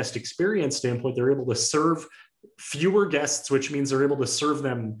from a guest experience standpoint. They're able to serve fewer guests, which means they're able to serve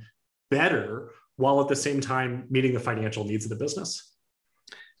them better while at the same time meeting the financial needs of the business.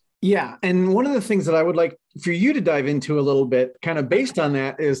 Yeah. And one of the things that I would like for you to dive into a little bit, kind of based on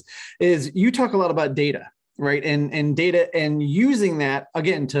that, is you talk a lot about data, right? And data, and using that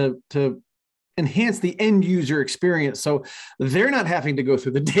again to enhance the end user experience. So they're not having to go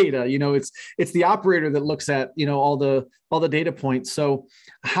through the data. It's the operator that looks at, all the data points. So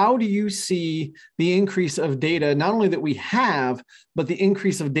how do you see the increase of data, not only that we have, but the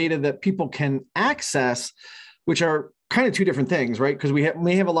increase of data that people can access, which are kind of two different things, right? Because we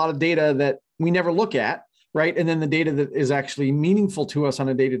may have a lot of data that we never look at, right? And then the data that is actually meaningful to us on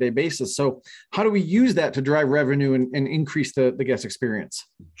a day-to-day basis. So how do we use that to drive revenue and increase the guest experience?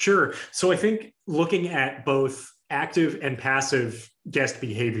 Sure. So I think looking at both active and passive guest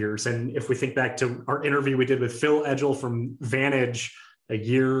behaviors, and if we think back to our interview we did with Phil Edgell from Vantage a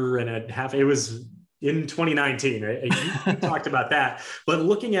year and a half, it was in 2019, we talked about that. But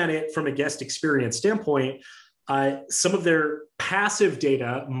looking at it from a guest experience standpoint, some of their passive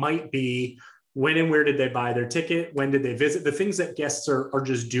data might be when and where did they buy their ticket? When did they visit? The things that guests are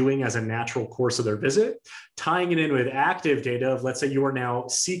just doing as a natural course of their visit, tying it in with active data of, let's say you are now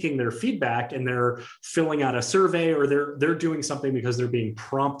seeking their feedback and they're filling out a survey, or they're doing something because they're being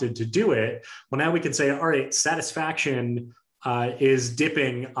prompted to do it. Well, now we can say, all right, satisfaction is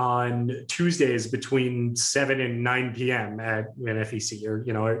dipping on Tuesdays between 7 and 9 p.m. at an FEC,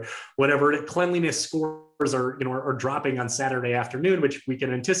 or whatever. Cleanliness scores are dropping on Saturday afternoon, which we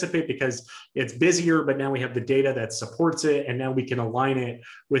can anticipate because it's busier, but now we have the data that supports it, and now we can align it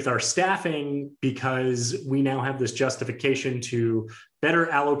with our staffing because we now have this justification to better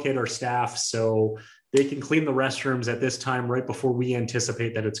allocate our staff so they can clean the restrooms at this time right before we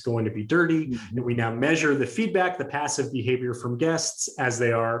anticipate that it's going to be dirty. Mm-hmm. And we now measure the feedback, the passive behavior from guests as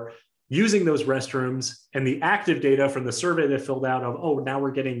they are using those restrooms, and the active data from the survey they filled out of, oh, now we're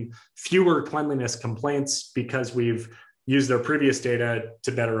getting fewer cleanliness complaints because we've used their previous data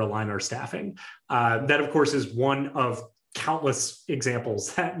to better align our staffing. That, of course, is one of countless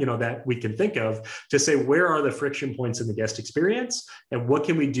examples that we can think of to say, where are the friction points in the guest experience and what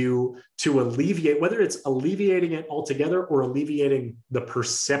can we do to alleviate, whether it's alleviating it altogether or alleviating the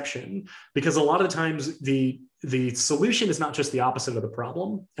perception, because a lot of times the solution is not just the opposite of the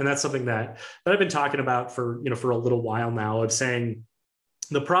problem. And that's something that I've been talking about for a little while now, of saying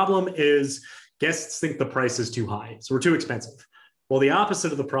the problem is guests think the price is too high, so we're too expensive. Well, the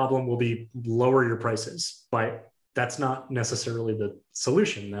opposite of the problem will be lower your prices, but that's not necessarily the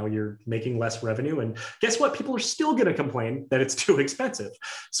solution. Now you're making less revenue, and guess what? People are still going to complain that it's too expensive.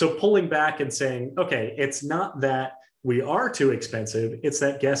 So pulling back and saying, okay, it's not that we are too expensive, it's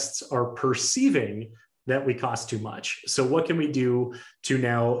that guests are perceiving that we cost too much. So what can we do to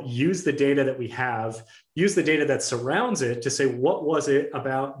now use the data that we have, use the data that surrounds it to say, what was it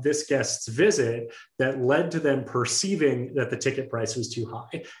about this guest's visit that led to them perceiving that the ticket price was too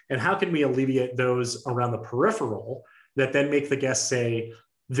high? And how can we alleviate those around the peripheral that then make the guest say,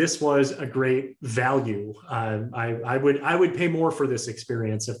 this was a great value. I would pay more for this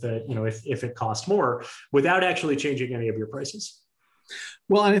experience if it cost more, without actually changing any of your prices.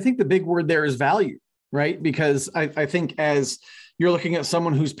 Well, and I think the big word there is value, right? Because I think as you're looking at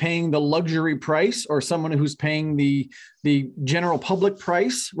someone who's paying the luxury price or someone who's paying the general public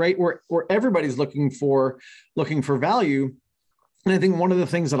price, right? Where everybody's looking for value. And I think one of the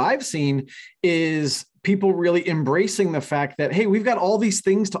things that I've seen is people really embracing the fact that, hey, we've got all these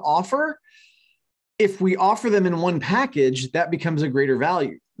things to offer. If we offer them in one package, that becomes a greater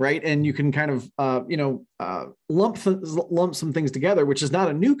value, right? And you can kind of, lump some things together, which is not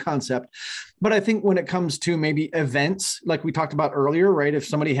a new concept. But I think when it comes to maybe events, like we talked about earlier, right? If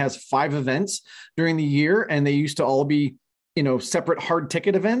somebody has 5 events during the year and they used to all be, separate hard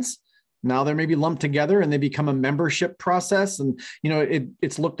ticket events, now they're maybe lumped together and they become a membership process. And,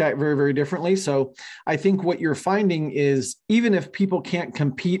 it's looked at very, very differently. So I think what you're finding is even if people can't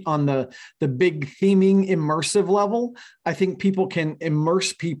compete on the big theming immersive level, I think people can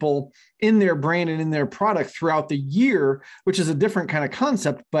immerse people in their brand and in their product throughout the year, which is a different kind of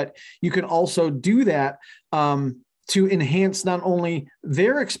concept, but you can also do that to enhance not only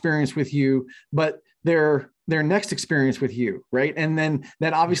their experience with you, but their next experience with you, right? And then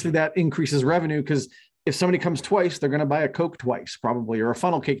that obviously that increases revenue, because if somebody comes twice, they're going to buy a Coke twice, probably, or a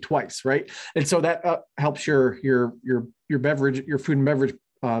funnel cake twice, right? And so that helps your beverage, your food and beverage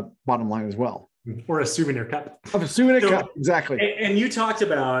bottom line as well. Or a souvenir cup. Of a souvenir cup, exactly. And you talked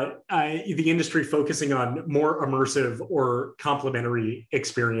about the industry focusing on more immersive or complementary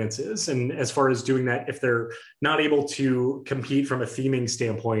experiences. And as far as doing that, if they're not able to compete from a theming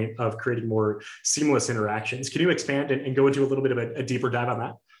standpoint of creating more seamless interactions, can you expand and go into a little bit of a deeper dive on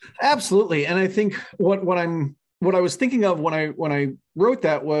that? Absolutely. And I think what I was thinking of when I wrote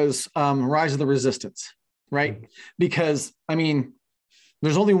that was Rise of the Resistance, right? Mm-hmm. Because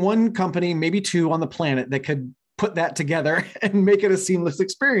there's only one company, maybe 2 on the planet that could put that together and make it a seamless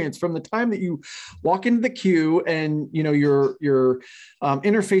experience from the time that you walk into the queue and, you're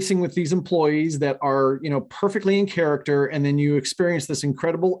interfacing with these employees that are, perfectly in character. And then you experience this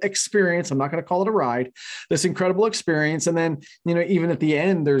incredible experience. I'm not going to call it a ride, this incredible experience. And then, even at the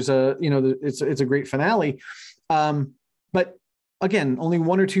end, there's it's a great finale. But again, only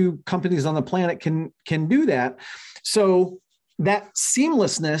 1 or 2 companies on the planet can do that. So that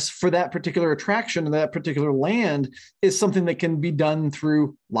seamlessness for that particular attraction and that particular land is something that can be done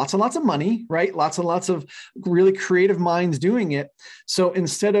through lots and lots of money, right? Lots and lots of really creative minds doing it. So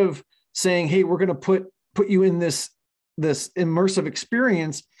instead of saying, hey, we're going to put you in this immersive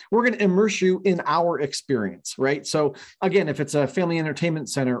experience, we're going to immerse you in our experience, right? So again, if it's a family entertainment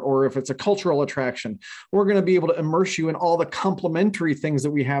center or if it's a cultural attraction, we're going to be able to immerse you in all the complementary things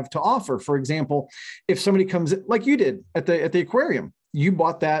that we have to offer. For example, if somebody comes in, like you did at the aquarium, you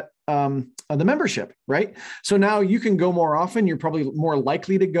bought that the membership, right? So now you can go more often. You're probably more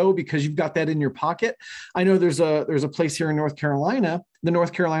likely to go because you've got that in your pocket. I know there's a place here in North Carolina, the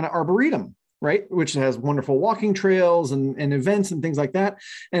North Carolina Arboretum, right? Which has wonderful walking trails and events and things like that.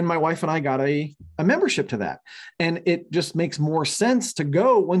 And my wife and I got a membership to that. And it just makes more sense to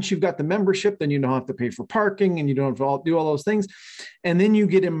go once you've got the membership, then you don't have to pay for parking and you don't have to do all those things. And then you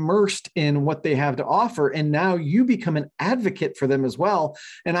get immersed in what they have to offer. And now you become an advocate for them as well.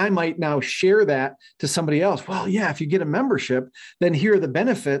 And I might now share that to somebody else. Well, yeah, if you get a membership, then here are the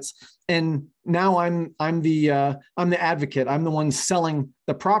benefits. And now I'm the advocate. I'm the one selling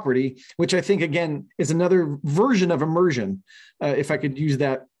the property, which I think, again, is another version of immersion, if I could use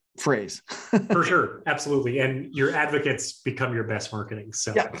that phrase. For sure. Absolutely. And your advocates become your best marketing.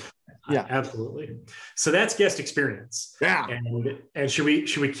 So yeah, absolutely. So that's guest experience. Yeah. And should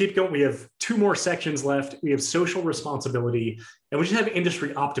we keep going? We have 2 more sections left. We have social responsibility and we just have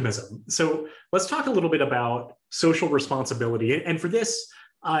industry optimism. So let's talk a little bit about social responsibility. And for this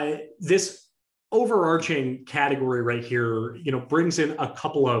overarching category right here, brings in a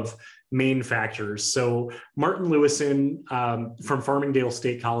couple of main factors. So Martin Lewison from Farmingdale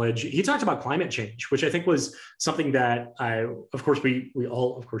State College, he talked about climate change, which I think was something that we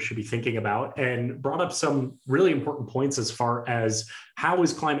all, of course, should be thinking about, and brought up some really important points as far as how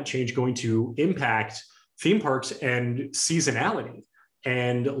is climate change going to impact theme parks and seasonality,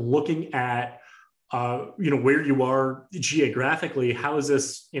 and looking at where you are geographically, how is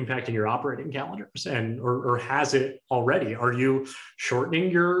this impacting your operating calendars, or has it already? Are you shortening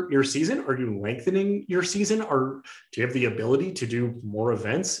your season? Are you lengthening your season? Or do you have the ability to do more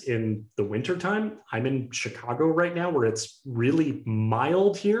events in the winter time? I'm in Chicago right now, where it's really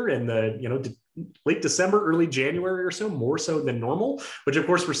mild here in the late December, early January or so, more so than normal, which of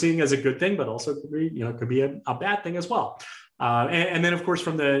course we're seeing as a good thing, but also could be a bad thing as well. And then, of course,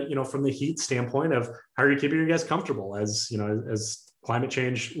 from the heat standpoint of how are you keeping your guests comfortable as climate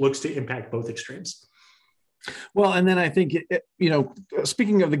change looks to impact both extremes. Well, and then I think,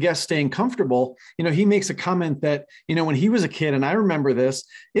 speaking of the guests staying comfortable, he makes a comment that, when he was a kid, and I remember this,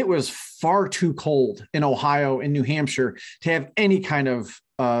 it was far too cold in Ohio and New Hampshire to have any kind of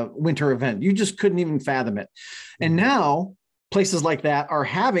winter event. You just couldn't even fathom it. And now places like that are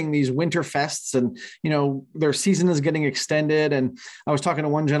having these winter fests, and, their season is getting extended. And I was talking to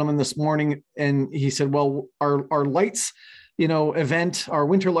one gentleman this morning, and he said, well, our lights, event, our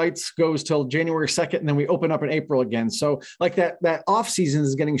winter lights goes till January 2nd, and then we open up in April again. So like that off season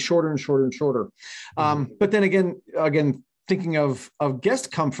is getting shorter and shorter and shorter. But then again, thinking of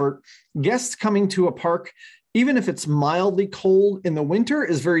guest comfort, guests coming to a park, even if it's mildly cold in the winter,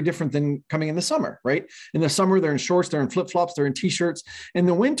 is very different than coming in the summer, right? In the summer, they're in shorts, they're in flip-flops, they're in t-shirts. In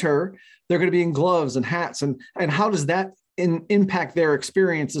the winter, they're going to be in gloves and hats. And how does that impact their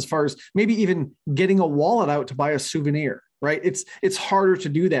experience as far as maybe even getting a wallet out to buy a souvenir, right? It's harder to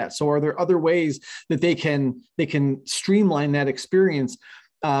do that. So are there other ways that they can streamline that experience?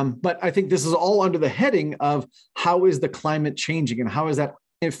 But I think this is all under the heading of how is the climate changing and how is that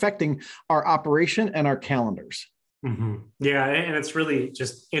affecting our operation and our calendars. Mm-hmm. Yeah, and it's really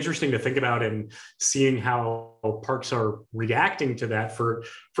just interesting to think about and seeing how parks are reacting to that for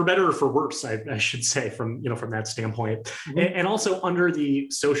better or for worse, I should say, from that standpoint. Mm-hmm. And also under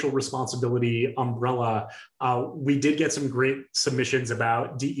the social responsibility umbrella, we did get some great submissions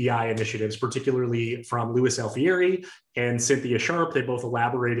about DEI initiatives, particularly from Louis Alfieri and Cynthia Sharp. They both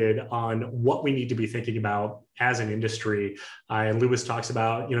elaborated on what we need to be thinking about as an industry. And Louis talks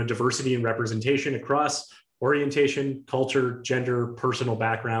about diversity and representation across orientation, culture, gender, personal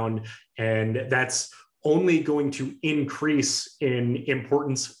background, and that's only going to increase in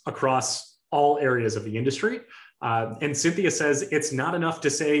importance across all areas of the industry. And Cynthia says it's not enough to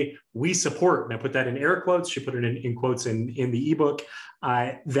say we support, and I put that in air quotes, she put it in quotes in the ebook,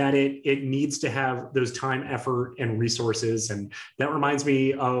 that it needs to have those time, effort, and resources. And that reminds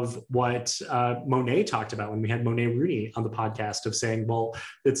me of what Monet talked about when we had Monet Rooney on the podcast, of saying, well,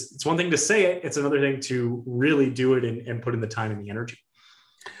 it's one thing to say it, it's another thing to really do it and put in the time and the energy.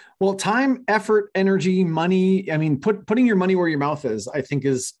 Well, time, effort, energy, money. I mean, putting your money where your mouth is, I think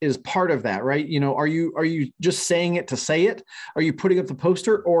is part of that, right? Are you just saying it to say it? Are you putting up the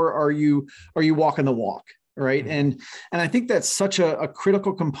poster, or are you walking the walk? Right. Mm-hmm. And I think that's such a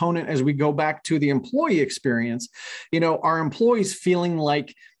critical component as we go back to the employee experience. Our employees feeling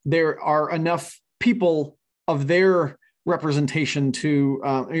like there are enough people of their representation to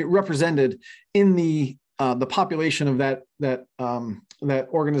represented in the population of that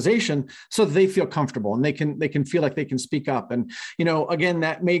organization, so that they feel comfortable and they can feel like they can speak up. And again,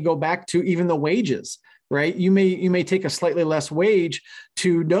 that may go back to even the wages, right? You may take a slightly less wage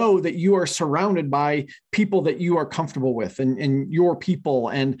to know that you are surrounded by people that you are comfortable with and your people.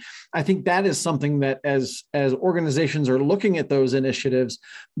 And I think that is something that as organizations are looking at those initiatives,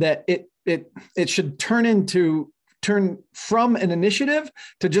 that it should turn from an initiative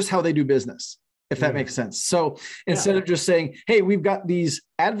to just how they do business, if that makes sense. So instead of just saying, hey, we've got these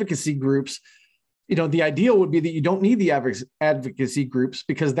advocacy groups, the ideal would be that you don't need the advocacy groups,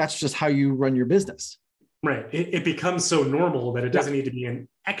 because that's just how you run your business. Right. It becomes so normal that it doesn't need to be an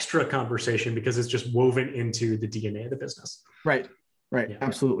extra conversation, because it's just woven into the DNA of the business. Right. Yeah.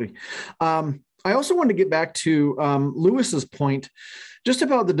 Absolutely. I also wanted to get back to Louis's point just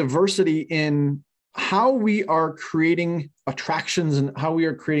about the diversity in how we are creating attractions and how we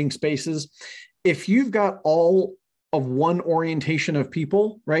are creating spaces. If you've got all of one orientation of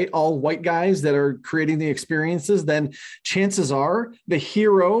people, right, all white guys that are creating the experiences, then chances are the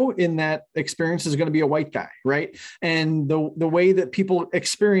hero in that experience is going to be a white guy, right? And the way that people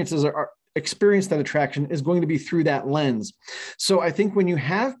experience that attraction is going to be through that lens. So I think when you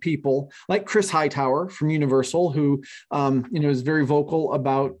have people like Chris Hightower from Universal, who is very vocal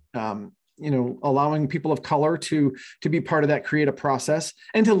about allowing people of color to be part of that creative process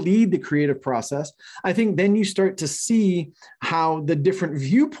and to lead the creative process, I think then you start to see how the different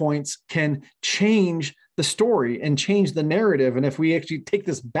viewpoints can change the story and change the narrative. And if we actually take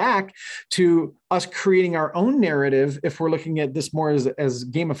this back to us creating our own narrative, if we're looking at this more as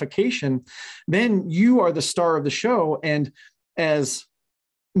gamification, then you are the star of the show. And as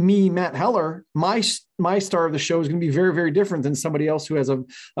me, Matt Heller, my star of the show is going to be very, very different than somebody else who has a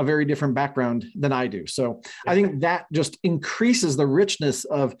very different background than I do. So I think that just increases the richness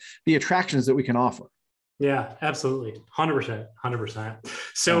of the attractions that we can offer. Yeah, absolutely. 100%.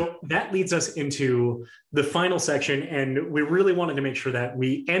 So that leads us into the final section. And we really wanted to make sure that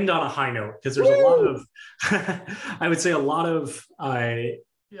we end on a high note, because there's a lot of, I would say a lot of, I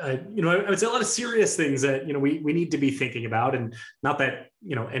would say a lot of serious things that, we need to be thinking about. And not that,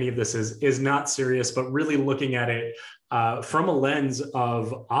 any of this is not serious, but really looking at it from a lens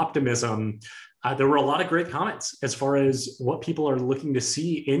of optimism. There were a lot of great comments as far as what people are looking to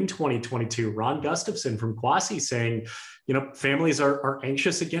see in 2022. Ron Gustafson from Quasi saying, families are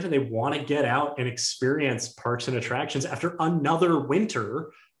anxious again, and they want to get out and experience parks and attractions after another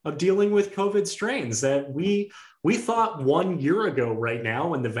winter of dealing with COVID strains that we thought 1 year ago right now,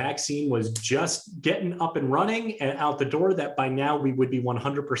 when the vaccine was just getting up and running and out the door, that by now we would be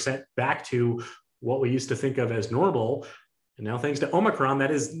 100% back to what we used to think of as normal. And now, thanks to Omicron,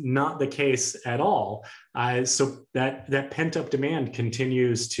 that is not the case at all. So that pent-up demand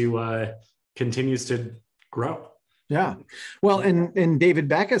continues to grow. Yeah. Well, and David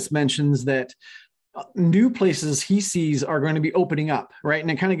Backus mentions that new places he sees are going to be opening up, right? And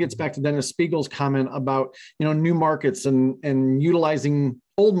it kind of gets back to Dennis Spiegel's comment about, new markets and utilizing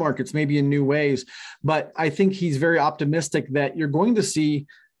old markets maybe in new ways. But I think he's very optimistic that you're going to see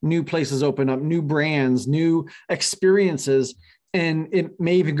new places open up, new brands, new experiences. And it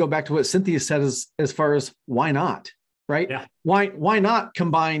may even go back to what Cynthia said as far as why not, right? Yeah. Why not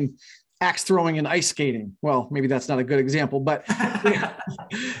combine axe throwing and ice skating? Well, maybe that's not a good example, but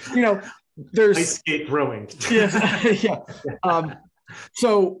there's ice skate throwing. Yeah.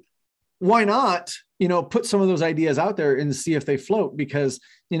 So why not, put some of those ideas out there and see if they float? Because,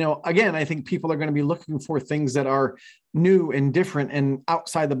 again, I think people are going to be looking for things that are new and different and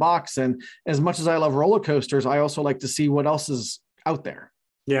outside the box. And as much as I love roller coasters, I also like to see what else is out there.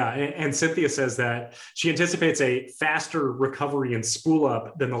 Yeah. And Cynthia says that she anticipates a faster recovery and spool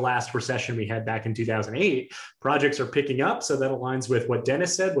up than the last recession we had back in 2008. Projects are picking up. So that aligns with what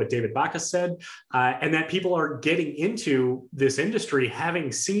Dennis said, what David Backus said, and that people are getting into this industry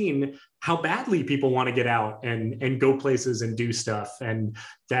having seen how badly people want to get out and go places and do stuff. And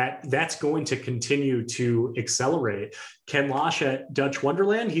that's going to continue to accelerate. Ken Losh at Dutch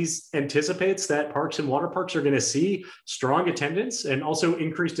Wonderland, he anticipates that parks and water parks are going to see strong attendance and also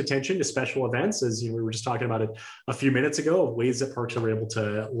increased attention to special events, as we were just talking about it a few minutes ago, of ways that parks are able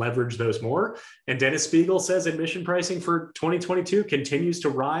to leverage those more. And Dennis Spiegel says admission pricing for 2022 continues to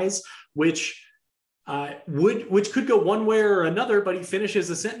rise, which could go one way or another, but he finishes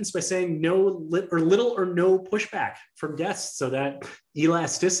the sentence by saying little or no pushback from guests. So that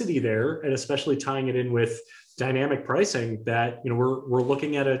elasticity there, and especially tying it in with dynamic pricing, that we're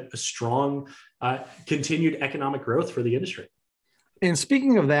looking at a strong continued economic growth for the industry. And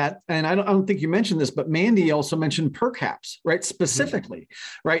speaking of that, and I don't think you mentioned this, but Mandy also mentioned per caps, right? Specifically,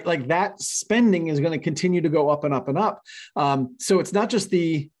 right? Like that spending is going to continue to go up and up and up. So it's not just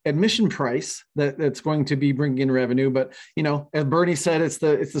the admission price that's going to be bringing in revenue, but as Bernie said, it's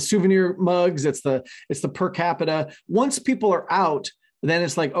the souvenir mugs, it's the per capita. Once people are out, then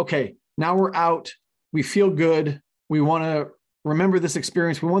it's like, okay, now we're out. We feel good. We want to remember this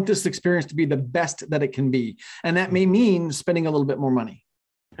experience. We want this experience to be the best that it can be. And that may mean spending a little bit more money.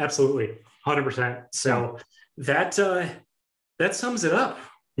 Absolutely. 100%. So that sums it up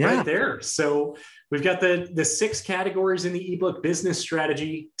right there. So we've got the 6 categories in the ebook: business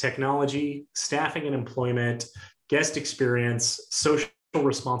strategy, technology, staffing and employment, guest experience, social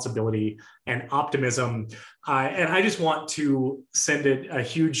responsibility, and optimism. And I just want to send a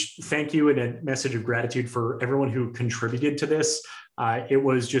huge thank you and a message of gratitude for everyone who contributed to this. It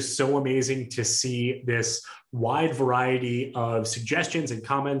was just so amazing to see this wide variety of suggestions and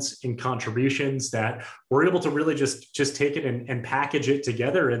comments and contributions that we're able to really just take it and package it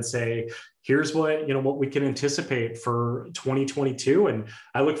together and say, here's what we can anticipate for 2022. And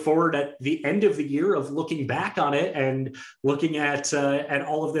I look forward at the end of the year of looking back on it and looking at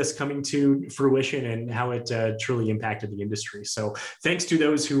all of this coming to fruition and how it truly impacted the industry. So thanks to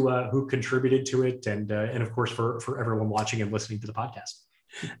those who contributed to it, and of course for everyone watching and listening to the podcast.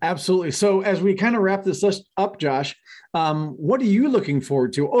 Absolutely. So as we kind of wrap this up, Josh, what are you looking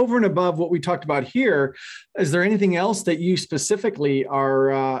forward to over and above what we talked about here? Is there anything else that you specifically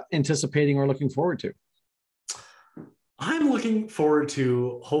are anticipating or looking forward to? I'm looking forward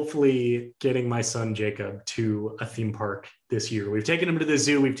to hopefully getting my son Jacob to a theme park this year. We've taken him to the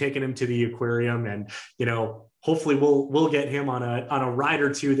zoo, we've taken him to the aquarium, and hopefully we'll get him on a ride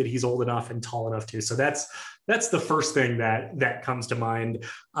or two that he's old enough and tall enough to. So that's the first thing that comes to mind.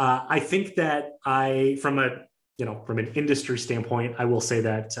 I think that from an industry standpoint, I will say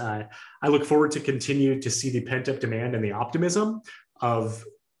that I look forward to continue to see the pent up demand and the optimism of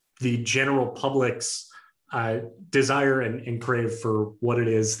the general public's desire and crave for what it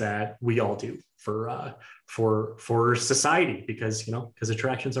is that we all do for society, because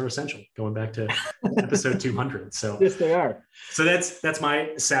attractions are essential, going back to episode 200. So yes, they are. So that's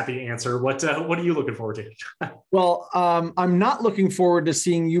my sappy answer. What are you looking forward to? Well, I'm not looking forward to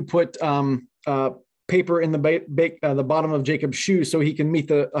seeing you put paper in the bottom of Jacob's shoes so he can meet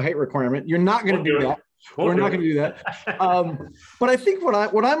the height requirement. You're not going to do that. We're not going to do that. But I think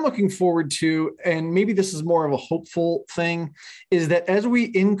what I'm looking forward to, and maybe this is more of a hopeful thing, is that as we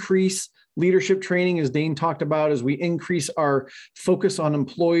increase leadership training, as Dane talked about, as we increase our focus on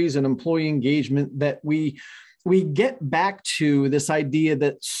employees and employee engagement, that we get back to this idea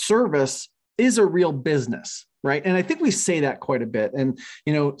that service is a real business. Right. And I think we say that quite a bit. And,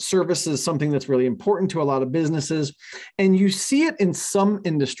 service is something that's really important to a lot of businesses. And you see it in some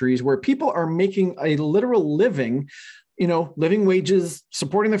industries where people are making a literal living, living wages,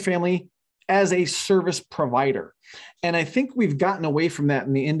 supporting their family as a service provider. And I think we've gotten away from that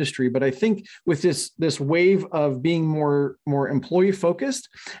in the industry. But I think with this wave of being more employee focused,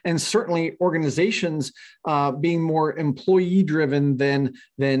 and certainly organizations being more employee driven than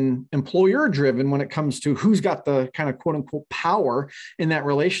employer driven when it comes to who's got the kind of quote unquote power in that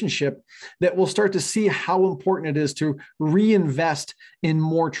relationship, that we'll start to see how important it is to reinvest in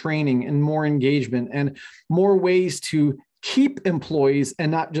more training and more engagement and more ways to keep employees,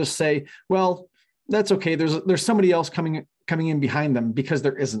 and not just say, well, that's okay, there's somebody else coming in behind them, because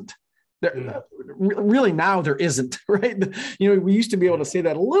there isn't. Really now there isn't, right? We used to be able to say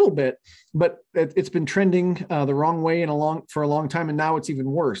that a little bit, but it's been trending the wrong way for a long time, and now it's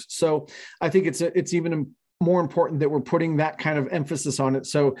even worse. So I think it's even more important that we're putting that kind of emphasis on it,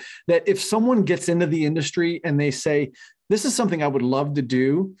 so that if someone gets into the industry and they say, this is something I would love to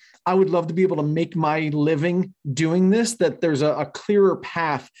do, I would love to be able to make my living doing this, that there's a clearer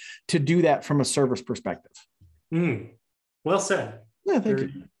path to do that from a service perspective. Well said. Yeah, thank you.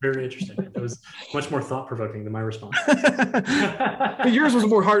 Very interesting. It was much more thought-provoking than my response. But yours was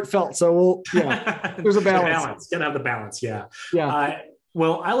more heartfelt. So there's a balance. Gotta have the balance. Yeah. Yeah.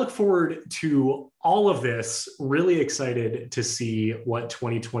 Well, I look forward to all of this. Really excited to see what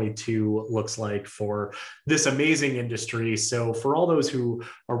 2022 looks like for this amazing industry. So for all those who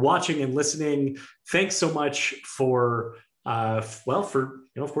are watching and listening, thanks so much for of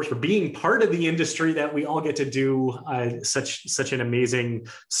course, for being part of the industry that we all get to do such an amazing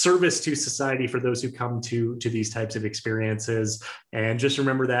service to society for those who come to these types of experiences. And just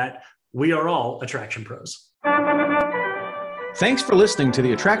remember that we are all Attraction Pros. Thanks for listening to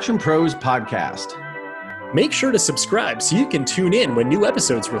the Attraction Pros podcast. Make sure to subscribe so you can tune in when new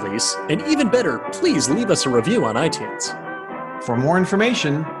episodes release. And even better, please leave us a review on iTunes. For more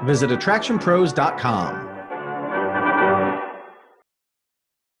information, visit attractionpros.com.